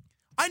 right?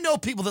 I know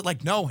people that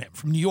like know him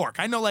from New York.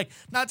 I know, like,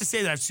 not to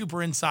say that I'm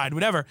super inside,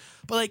 whatever,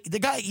 but like the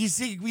guy, he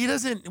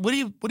doesn't. What do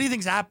you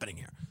think's happening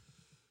here?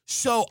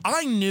 So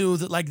I knew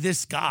that like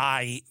this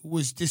guy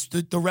was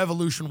just the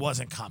revolution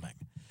wasn't coming.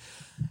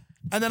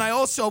 And then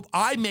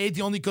I made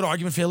the only good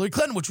argument for Hillary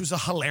Clinton, which was a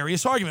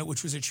hilarious argument,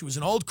 which was that she was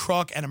an old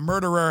crook and a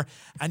murderer,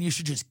 and you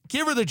should just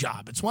give her the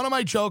job. It's one of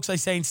my jokes I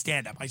say in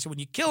stand-up. I said, when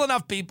you kill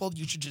enough people,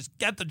 you should just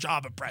get the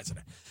job of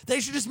president. They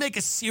should just make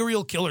a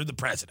serial killer the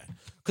president,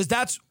 because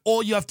that's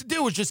all you have to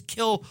do is just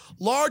kill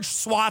large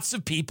swaths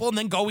of people and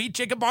then go eat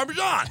chicken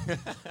parmesan.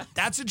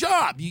 That's a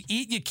job. You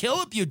eat, you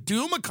kill it, you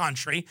doom a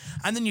country,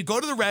 and then you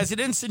go to the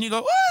residents and you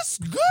go, oh, it's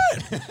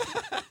good.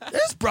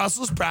 This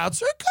Brussels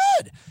sprouts are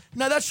good.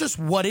 Now, that's just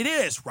what it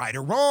is, right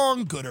or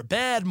wrong, good or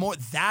bad, more.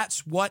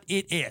 That's what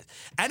it is.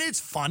 And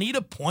it's funny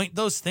to point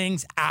those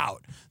things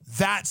out.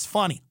 That's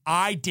funny.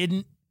 I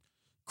didn't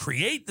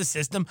create the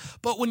system,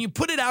 but when you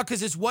put it out,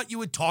 because it's what you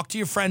would talk to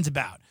your friends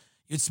about,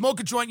 you'd smoke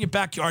a joint in your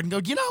backyard and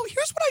go, here's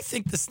what I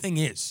think this thing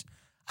is.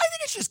 I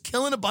think it's just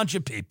killing a bunch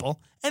of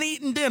people and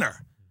eating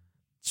dinner.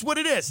 It's what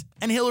it is.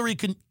 And Hillary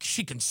can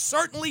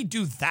certainly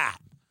do that.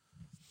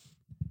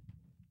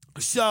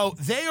 So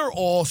they are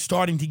all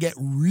starting to get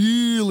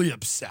really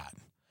upset.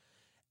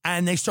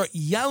 And they start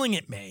yelling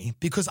at me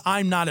because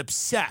I'm not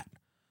upset.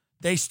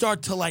 They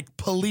start to like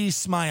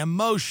police my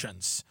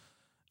emotions,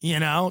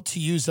 to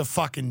use a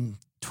fucking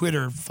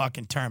Twitter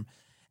fucking term.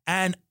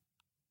 And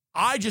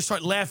I just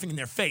start laughing in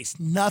their face.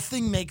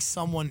 Nothing makes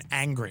someone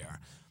angrier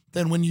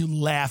than when you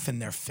laugh in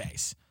their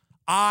face.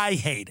 I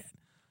hate it.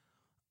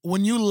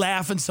 When you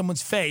laugh in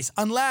someone's face,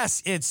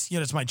 unless it's,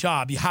 it's my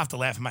job, you have to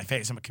laugh in my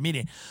face. I'm a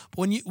comedian.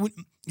 But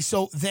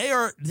so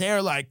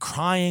they're like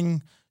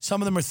crying.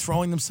 Some of them are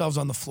throwing themselves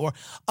on the floor.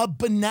 A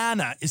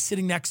banana is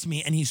sitting next to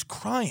me and he's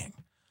crying.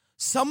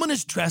 Someone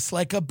is dressed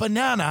like a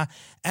banana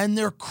and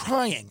they're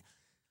crying.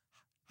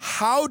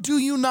 How do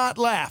you not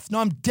laugh? No,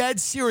 I'm dead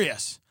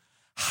serious.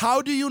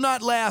 How do you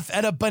not laugh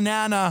at a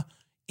banana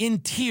in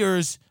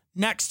tears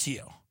next to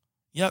you?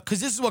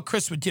 Because this is what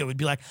Chris would do. He'd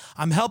be like,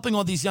 I'm helping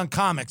all these young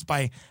comics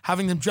by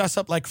having them dress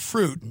up like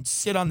fruit and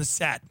sit on the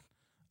set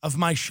of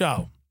my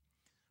show.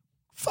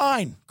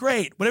 Fine,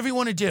 great, whatever you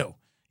want to do.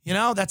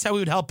 That's how we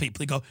would help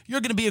people. He'd go,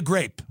 you're going to be a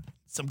grape.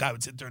 Some guy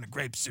would sit there in a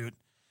grape suit.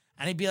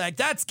 And he'd be like,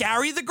 that's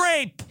Gary the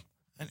grape.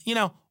 And,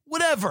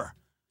 whatever.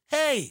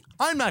 Hey,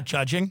 I'm not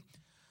judging.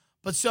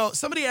 But so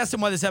somebody asked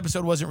him why this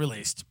episode wasn't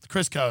released.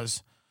 Chris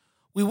goes,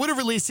 we would have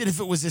released it if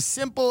it was as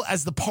simple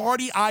as the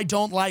party I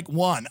don't like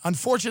won.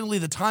 Unfortunately,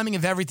 the timing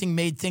of everything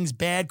made things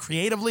bad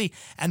creatively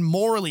and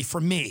morally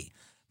for me.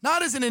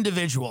 Not as an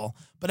individual,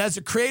 but as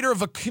a creator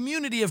of a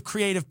community of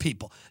creative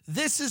people.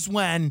 This is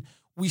when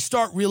we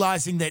start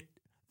realizing that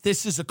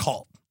this is a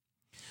cult.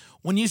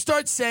 When you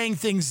start saying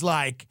things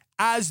like,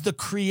 as the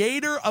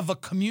creator of a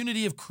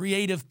community of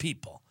creative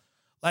people,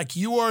 like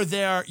you are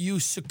there, you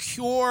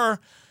secure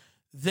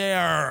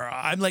their,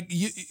 I'm like,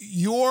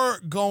 you're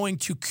going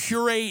to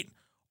curate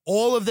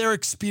all of their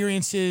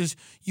experiences.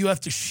 You have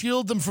to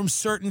shield them from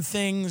certain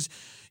things.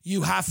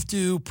 You have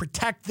to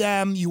protect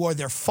them. You are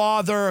their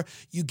father.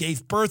 You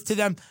gave birth to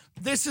them.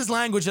 This is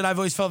language that I've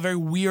always felt very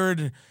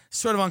weird,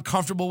 sort of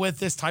uncomfortable with,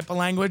 this type of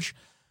language.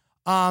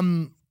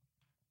 The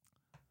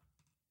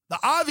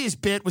obvious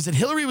bit was that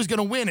Hillary was going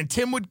to win and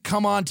Tim would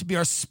come on to be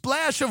our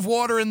splash of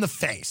water in the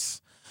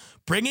face,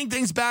 bringing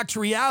things back to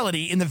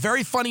reality in the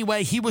very funny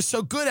way he was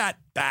so good at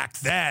back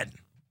then.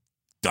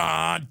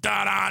 dun,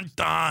 dun, dun,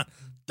 dun,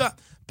 dun.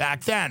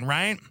 Back then,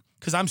 right?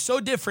 Because I'm so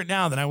different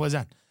now than I was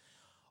then.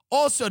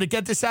 Also, to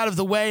get this out of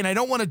the way, and I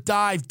don't want to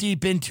dive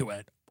deep into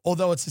it,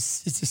 although it's a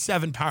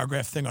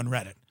 7-paragraph thing on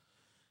Reddit.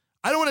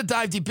 I don't want to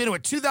dive deep into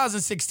it.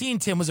 2016,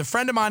 Tim was a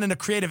friend of mine and a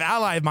creative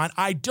ally of mine.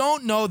 I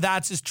don't know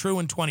that's as true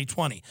in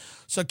 2020.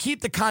 So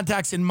keep the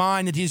context in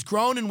mind that he's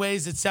grown in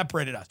ways that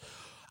separated us.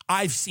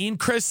 I've seen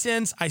Chris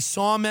since. I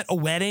saw him at a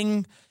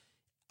wedding.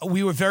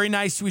 We were very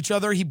nice to each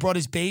other. He brought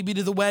his baby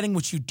to the wedding,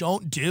 which you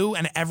don't do,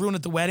 and everyone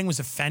at the wedding was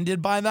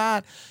offended by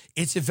that.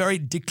 It's a very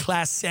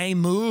déclassé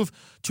move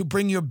to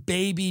bring your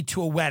baby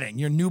to a wedding,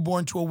 your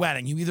newborn to a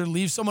wedding. You either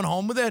leave someone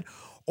home with it,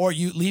 or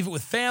you leave it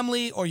with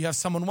family, or you have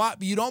someone watch,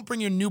 but you don't bring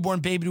your newborn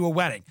baby to a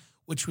wedding,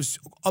 which was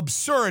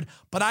absurd,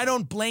 but I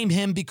don't blame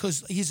him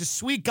because he's a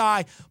sweet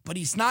guy, but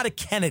he's not a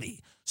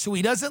Kennedy. So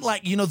he doesn't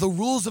the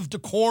rules of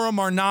decorum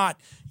are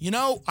not,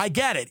 I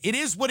get it. It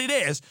is what it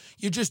is.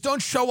 You just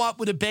don't show up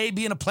with a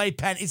baby and a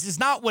playpen. It's just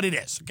not what it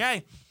is,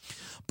 okay?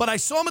 But I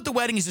saw him at the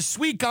wedding. He's a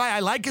sweet guy. I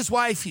like his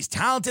wife. He's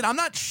talented. I'm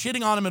not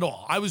shitting on him at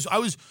all. I was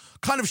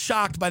kind of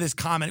shocked by this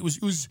comment.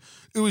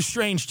 It was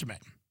strange to me.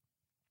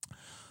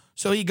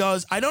 So he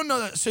goes, I don't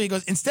know. So he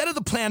goes, instead of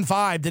the planned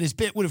vibe that his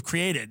bit would have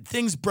created,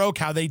 things broke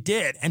how they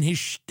did, and his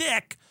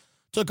shtick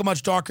took a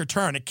much darker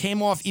turn. It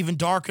came off even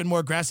darker and more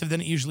aggressive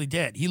than it usually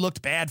did. He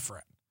looked bad for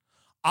it.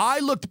 I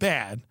looked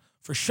bad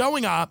for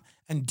showing up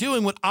and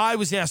doing what I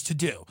was asked to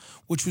do,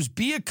 which was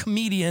be a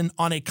comedian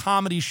on a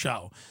comedy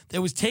show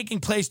that was taking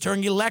place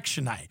during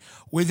election night,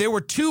 where there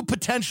were 2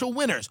 potential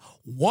winners,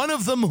 one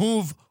of them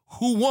who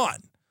won.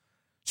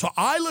 So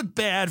I looked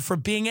bad for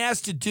being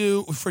asked to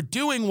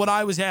doing what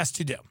I was asked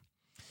to do.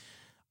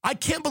 I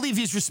can't believe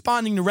he's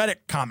responding to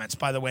Reddit comments,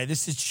 by the way.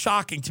 This is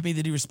shocking to me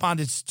that he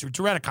responded to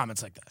Reddit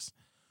comments like this.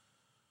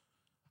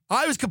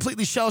 I was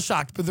completely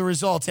shell-shocked by the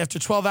results after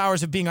 12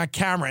 hours of being on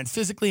camera and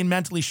physically and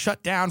mentally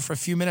shut down for a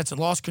few minutes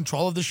and lost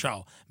control of the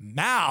show.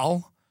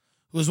 Mal,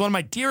 who was one of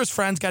my dearest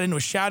friends, got into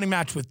a shouting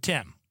match with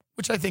Tim,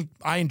 which I think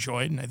I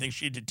enjoyed, and I think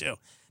she did too.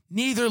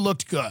 Neither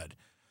looked good.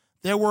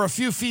 There were a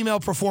few female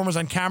performers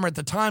on camera at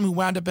the time who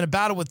wound up in a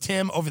battle with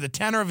Tim over the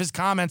tenor of his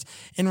comments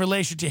in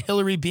relation to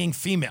Hillary being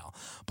female.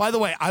 By the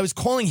way, I was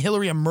calling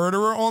Hillary a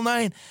murderer all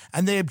night,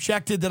 and they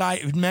objected that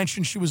I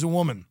mentioned she was a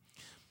woman.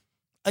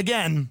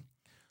 Again,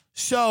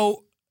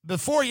 so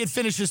before he had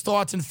finished his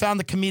thoughts and found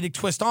the comedic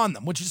twist on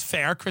them, which is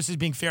fair. Chris is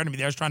being fair to me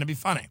there. He's trying to be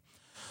funny.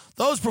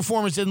 Those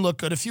performers didn't look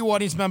good. A few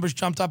audience members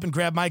jumped up and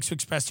grabbed mics to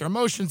express their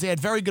emotions. They had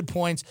very good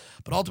points,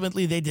 but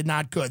ultimately they did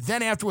not good.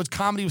 Then afterwards,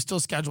 comedy was still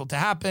scheduled to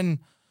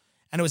happen,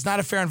 and it was not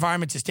a fair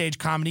environment to stage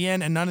comedy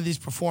in, and none of these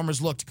performers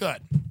looked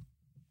good.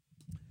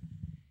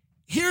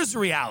 Here's the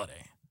reality.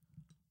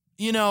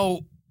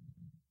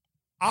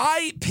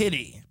 I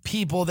pity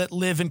people that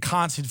live in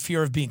constant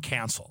fear of being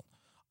canceled.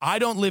 I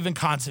don't live in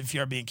constant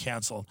fear of being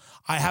canceled.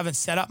 I haven't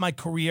set up my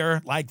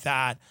career like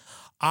that.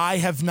 I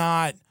have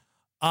not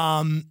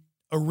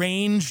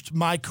arranged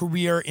my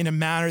career in a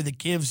manner that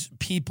gives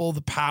people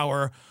the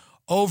power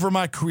over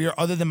my career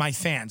other than my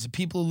fans, the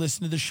people who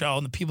listen to the show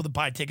and the people that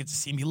buy tickets to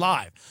see me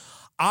live.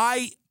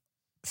 I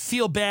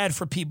feel bad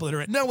for people that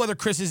are in, whether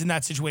Chris is in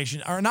that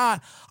situation or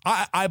not.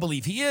 I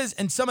believe he is,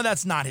 and some of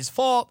that's not his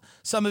fault.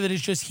 Some of it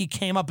is just he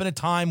came up in a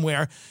time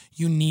where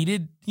you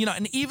needed,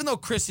 and even though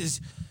Chris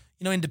is,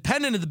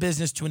 independent of the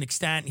business to an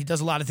extent, he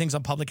does a lot of things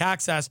on public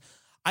access,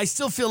 I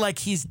still feel like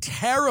he's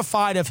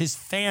terrified of his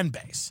fan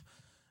base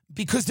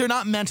because they're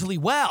not mentally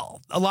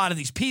well. A lot of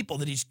these people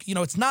that he's,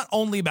 it's not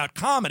only about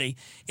comedy,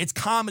 it's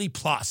comedy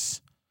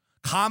plus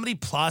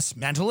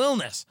mental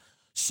illness.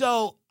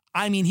 So,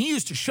 he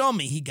used to show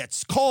me, he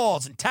gets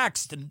calls and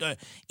texts and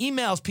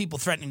emails, people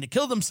threatening to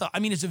kill themselves.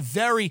 It's a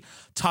very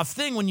tough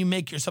thing when you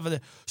make yourself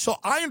So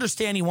I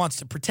understand he wants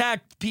to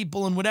protect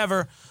people and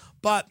whatever,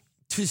 but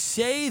to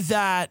say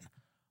that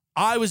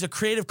I was a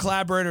creative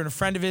collaborator and a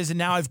friend of his, and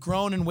now I've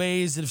grown in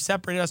ways that have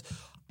separated us.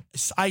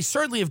 I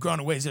certainly have grown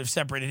in ways that have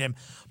separated him.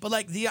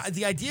 But the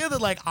idea that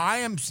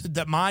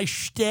that my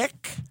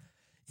shtick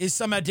is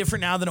somehow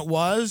different now than it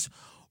was,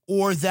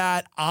 or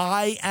that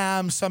I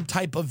am some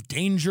type of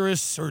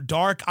dangerous or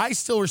dark. I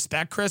still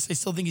respect Chris. I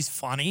still think he's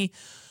funny.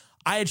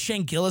 I had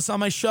Shane Gillis on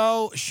my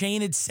show.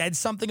 Shane had said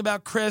something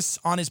about Chris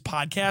on his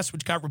podcast,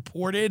 which got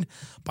reported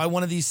by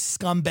one of these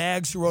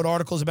scumbags who wrote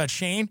articles about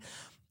Shane.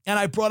 And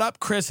I brought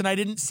up Chris, and I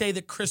didn't say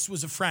that Chris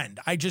was a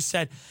friend. I just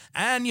said,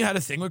 and you had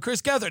a thing with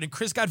Chris Gethard. And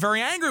Chris got very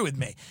angry with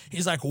me.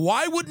 He's like,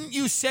 why wouldn't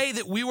you say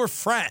that we were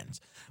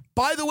friends?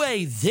 By the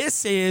way,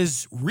 this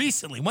is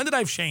recently. When did I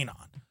have Shane on?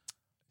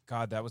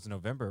 God, that was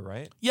November,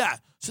 right? Yeah.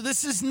 So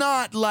this is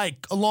not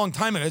like a long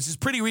time ago. This is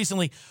pretty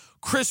recently.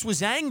 Chris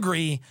was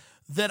angry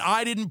that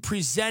I didn't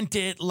present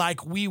it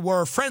like we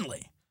were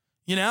friendly,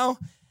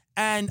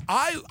 And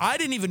I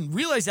didn't even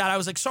realize that. I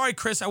was like, sorry,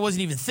 Chris, I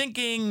wasn't even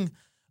thinking.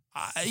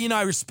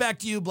 I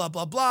respect you, blah,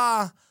 blah,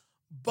 blah.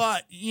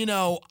 But,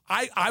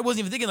 I wasn't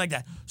even thinking like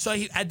that. So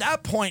at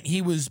that point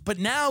he was, but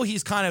now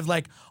he's kind of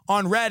like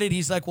on Reddit.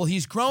 He's like, well,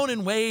 he's grown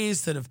in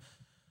ways that have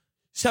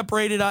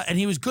separated us. And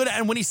he was good.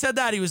 And when he said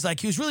that, he was like,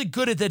 he was really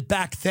good at that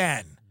back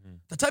then.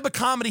 The type of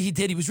comedy he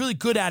did, he was really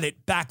good at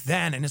it back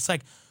then. And it's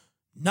like,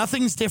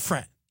 nothing's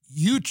different.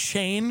 You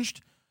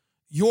changed.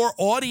 Your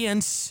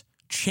audience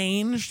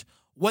changed.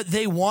 What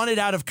they wanted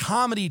out of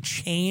comedy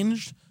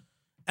changed.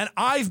 And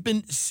I've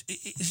been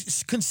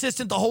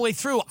consistent the whole way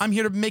through. I'm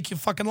here to make you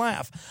fucking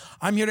laugh.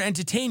 I'm here to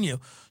entertain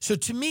you. So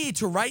to me,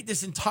 to write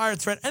this entire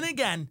thread, and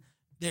again,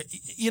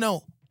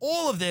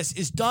 all of this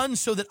is done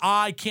so that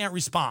I can't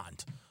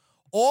respond.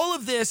 All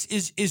of this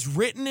is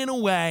written in a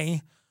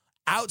way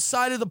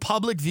outside of the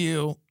public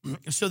view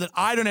so that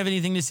I don't have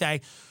anything to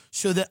say,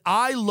 so that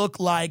I look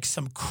like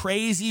some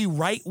crazy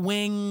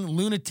right-wing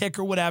lunatic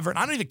or whatever. And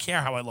I don't even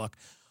care how I look.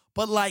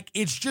 But, like,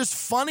 it's just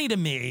funny to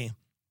me.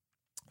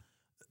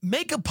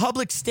 Make a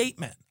public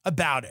statement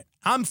about it.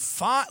 I'm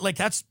fine. Like,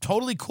 that's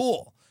totally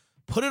cool.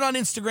 Put it on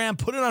Instagram.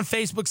 Put it on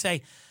Facebook.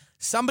 Say,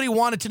 somebody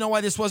wanted to know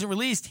why this wasn't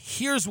released.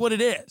 Here's what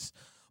it is.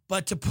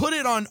 But to put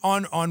it on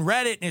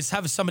Reddit and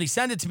have somebody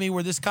send it to me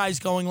where this guy's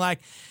going like,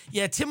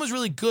 yeah, Tim was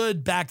really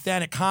good back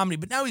then at comedy,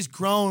 but now he's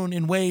grown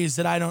in ways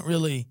that I don't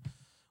really,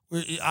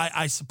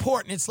 I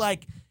support. And it's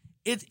like,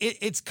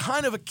 it's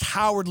kind of a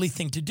cowardly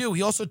thing to do.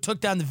 He also took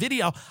down the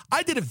video.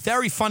 I did a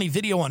very funny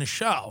video on a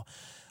show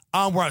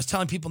where I was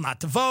telling people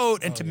not to vote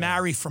and to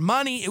marry for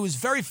money. It was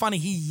very funny.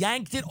 He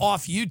yanked it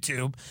off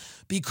YouTube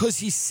because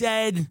he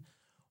said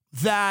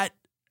that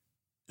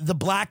the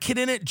black kid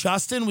in it,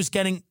 Justin, was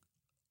getting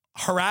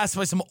harassed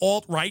by some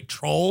alt-right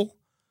troll,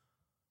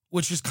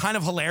 which is kind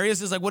of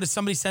hilarious. It's like, what did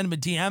somebody send him a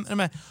DM? And I'm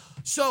like,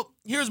 so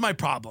here's my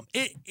problem.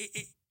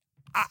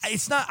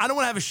 It's not, I don't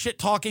want to have a shit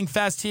talking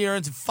fest here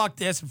and say, fuck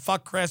this and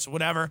fuck Chris or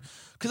whatever,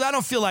 because I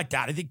don't feel like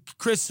that. I think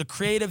Chris is a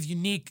creative,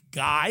 unique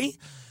guy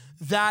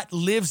that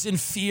lives in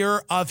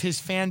fear of his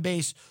fan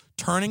base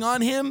turning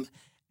on him.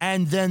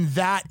 And then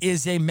that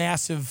is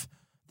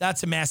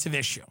that's a massive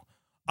issue.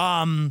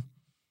 And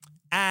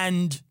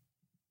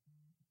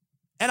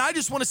I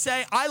just want to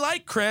say, I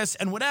like Chris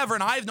and whatever,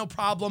 and I have no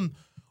problem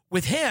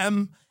with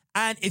him.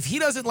 And if he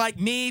doesn't like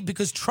me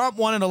because Trump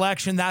won an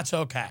election, that's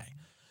okay.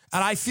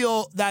 And I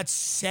feel that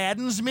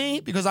saddens me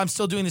because I'm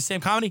still doing the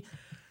same comedy.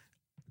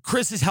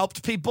 Chris has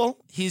helped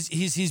people. He's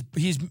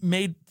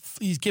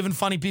given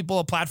funny people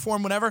a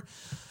platform, whatever.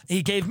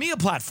 He gave me a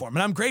platform,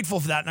 and I'm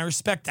grateful for that, and I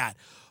respect that.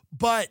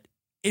 But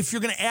if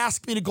you're going to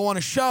ask me to go on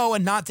a show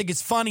and not think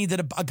it's funny that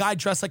a guy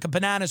dressed like a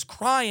banana is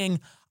crying,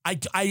 I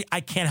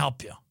can't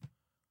help you.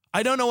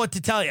 I don't know what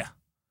to tell you,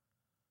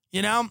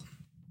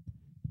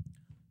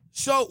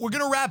 So we're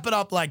going to wrap it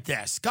up like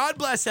this. God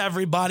bless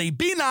everybody.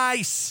 Be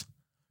nice.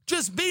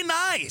 Just be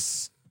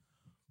nice.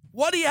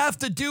 What do you have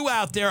to do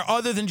out there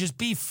other than just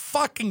be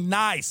fucking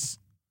nice?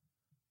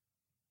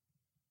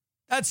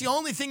 That's the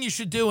only thing you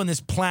should do on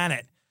this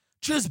planet.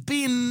 Just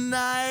be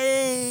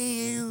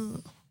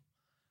nice.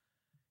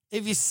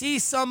 If you see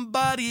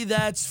somebody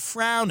that's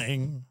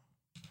frowning,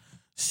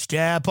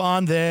 step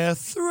on their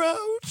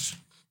throat.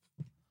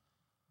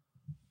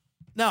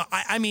 No,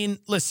 I mean,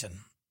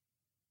 listen.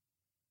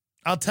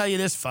 I'll tell you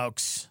this,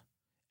 folks.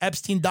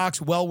 Epstein doc's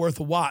well worth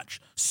a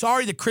watch.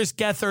 Sorry that Chris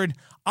Gethard,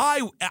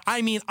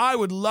 I mean, I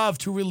would love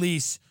to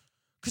release,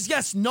 because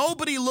yes,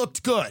 nobody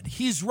looked good.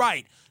 He's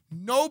right.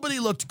 Nobody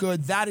looked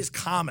good. That is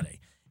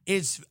comedy.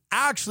 It's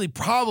actually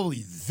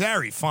probably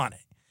very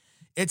funny.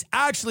 It's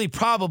actually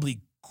probably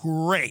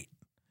great.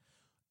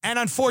 And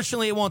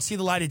unfortunately, it won't see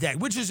the light of day,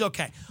 which is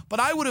okay. But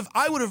I would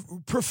have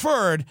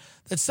preferred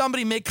that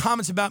somebody make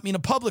comments about me in a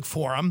public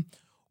forum,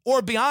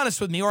 or be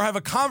honest with me, or have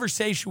a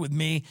conversation with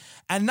me,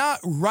 and not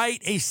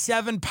write a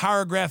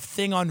 7-paragraph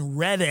thing on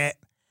Reddit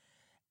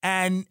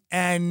and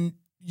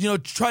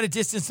try to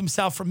distance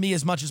himself from me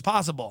as much as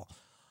possible.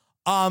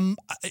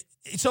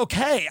 It's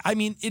okay. I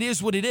mean, it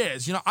is what it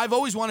is. I've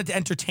always wanted to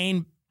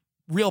entertain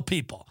real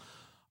people.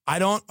 I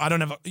don't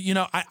have,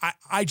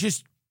 I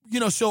just,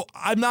 so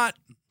I'm not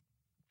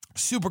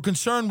super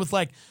concerned with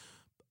like,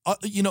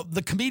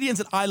 the comedians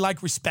that I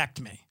like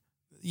respect me.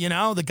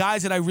 The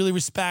guys that I really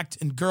respect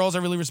and girls I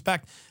really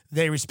respect,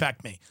 they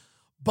respect me.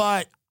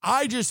 But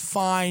I just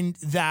find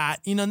that,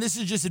 and this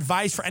is just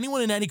advice for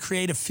anyone in any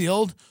creative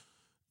field,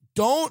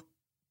 don't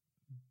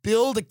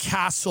build a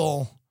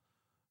castle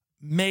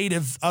made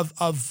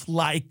of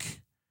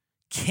like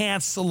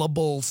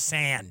cancelable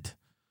sand.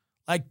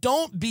 Like,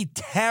 don't be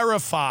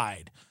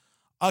terrified.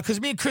 Because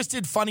me and Chris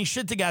did funny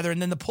shit together,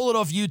 and then to pull it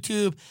off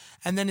YouTube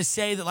and then to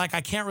say that, like,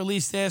 I can't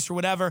release this or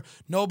whatever,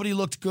 nobody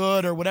looked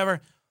good or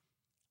whatever.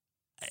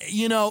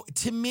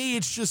 To me,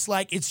 it's just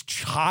like, it's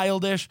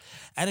childish,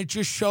 and it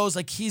just shows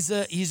like he's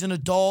an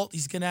adult.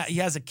 He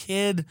has a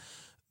kid,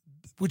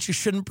 which you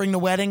shouldn't bring to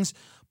weddings,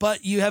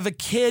 but you have a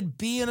kid,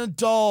 be an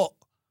adult.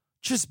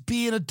 Just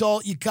be an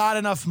adult. You got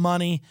enough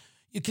money.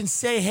 You can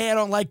say, hey, I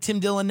don't like Tim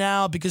Dillon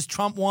now because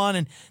Trump won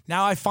and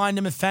now I find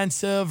him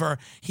offensive, or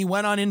he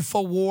went on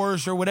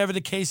InfoWars or whatever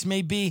the case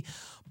may be.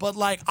 But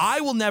like,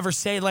 I will never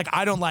say like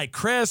I don't like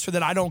Chris, or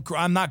that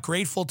I'm not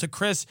grateful to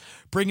Chris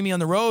bringing me on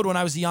the road when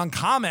I was a young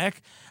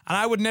comic. And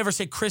I would never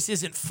say Chris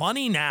isn't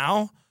funny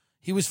now.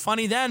 He was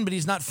funny then, but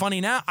he's not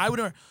funny now. I would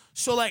never.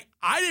 So like,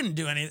 I didn't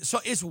do anything. So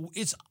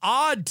it's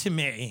odd to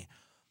me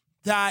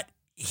that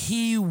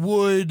he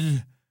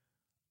would,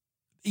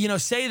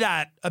 say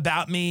that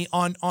about me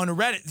on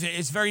Reddit.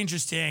 It's very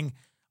interesting.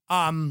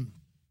 And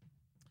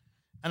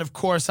of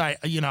course,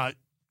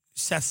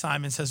 Seth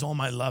Simon says, all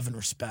my love and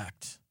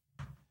respect.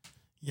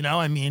 What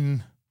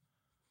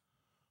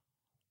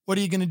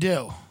are you going to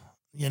do?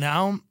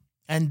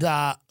 And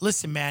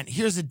listen, man,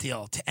 here's the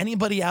deal. To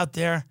anybody out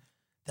there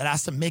that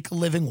has to make a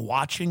living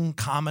watching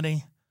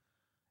comedy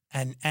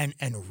and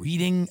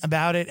reading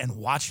about it and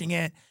watching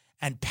it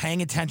and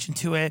paying attention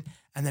to it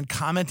and then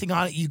commenting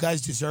on it, you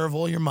guys deserve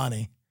all your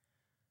money.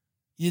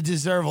 You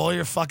deserve all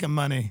your fucking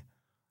money.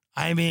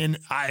 Ain't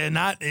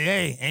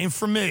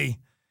for me.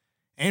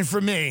 Ain't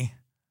for me.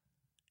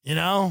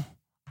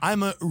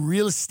 I'm a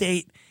real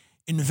estate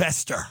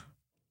investor.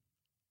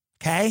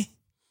 Okay?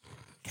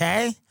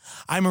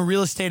 I'm a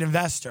real estate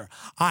investor.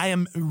 I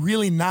am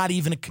really not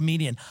even a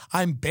comedian.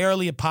 I'm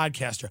barely a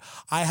podcaster.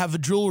 I have a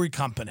jewelry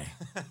company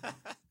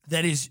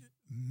that is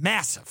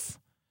massive.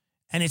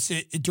 And it's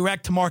a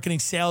direct-to-marketing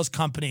sales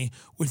company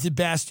with the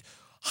best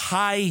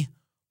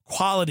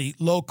high-quality,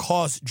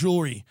 low-cost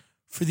jewelry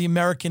for the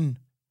American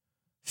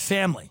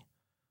family.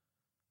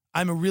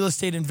 I'm a real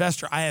estate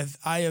investor. I'm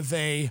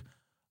a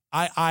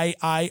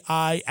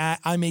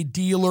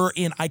dealer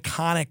in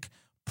iconic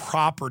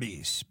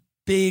properties,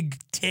 big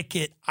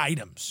ticket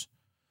items.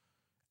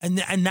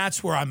 And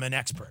that's where I'm an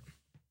expert.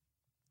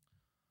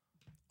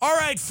 All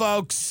right,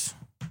 folks.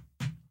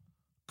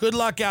 Good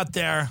luck out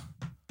there.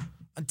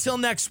 Until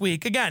next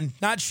week. Again,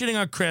 not shitting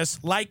on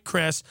Chris. Like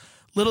Chris.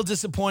 Little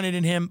disappointed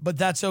in him, but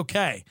that's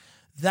okay.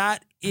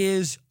 That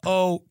is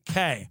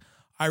okay.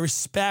 I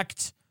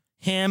respect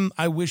him.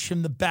 I wish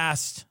him the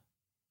best.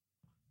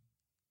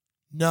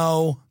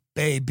 No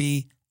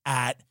baby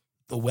at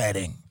the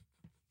wedding.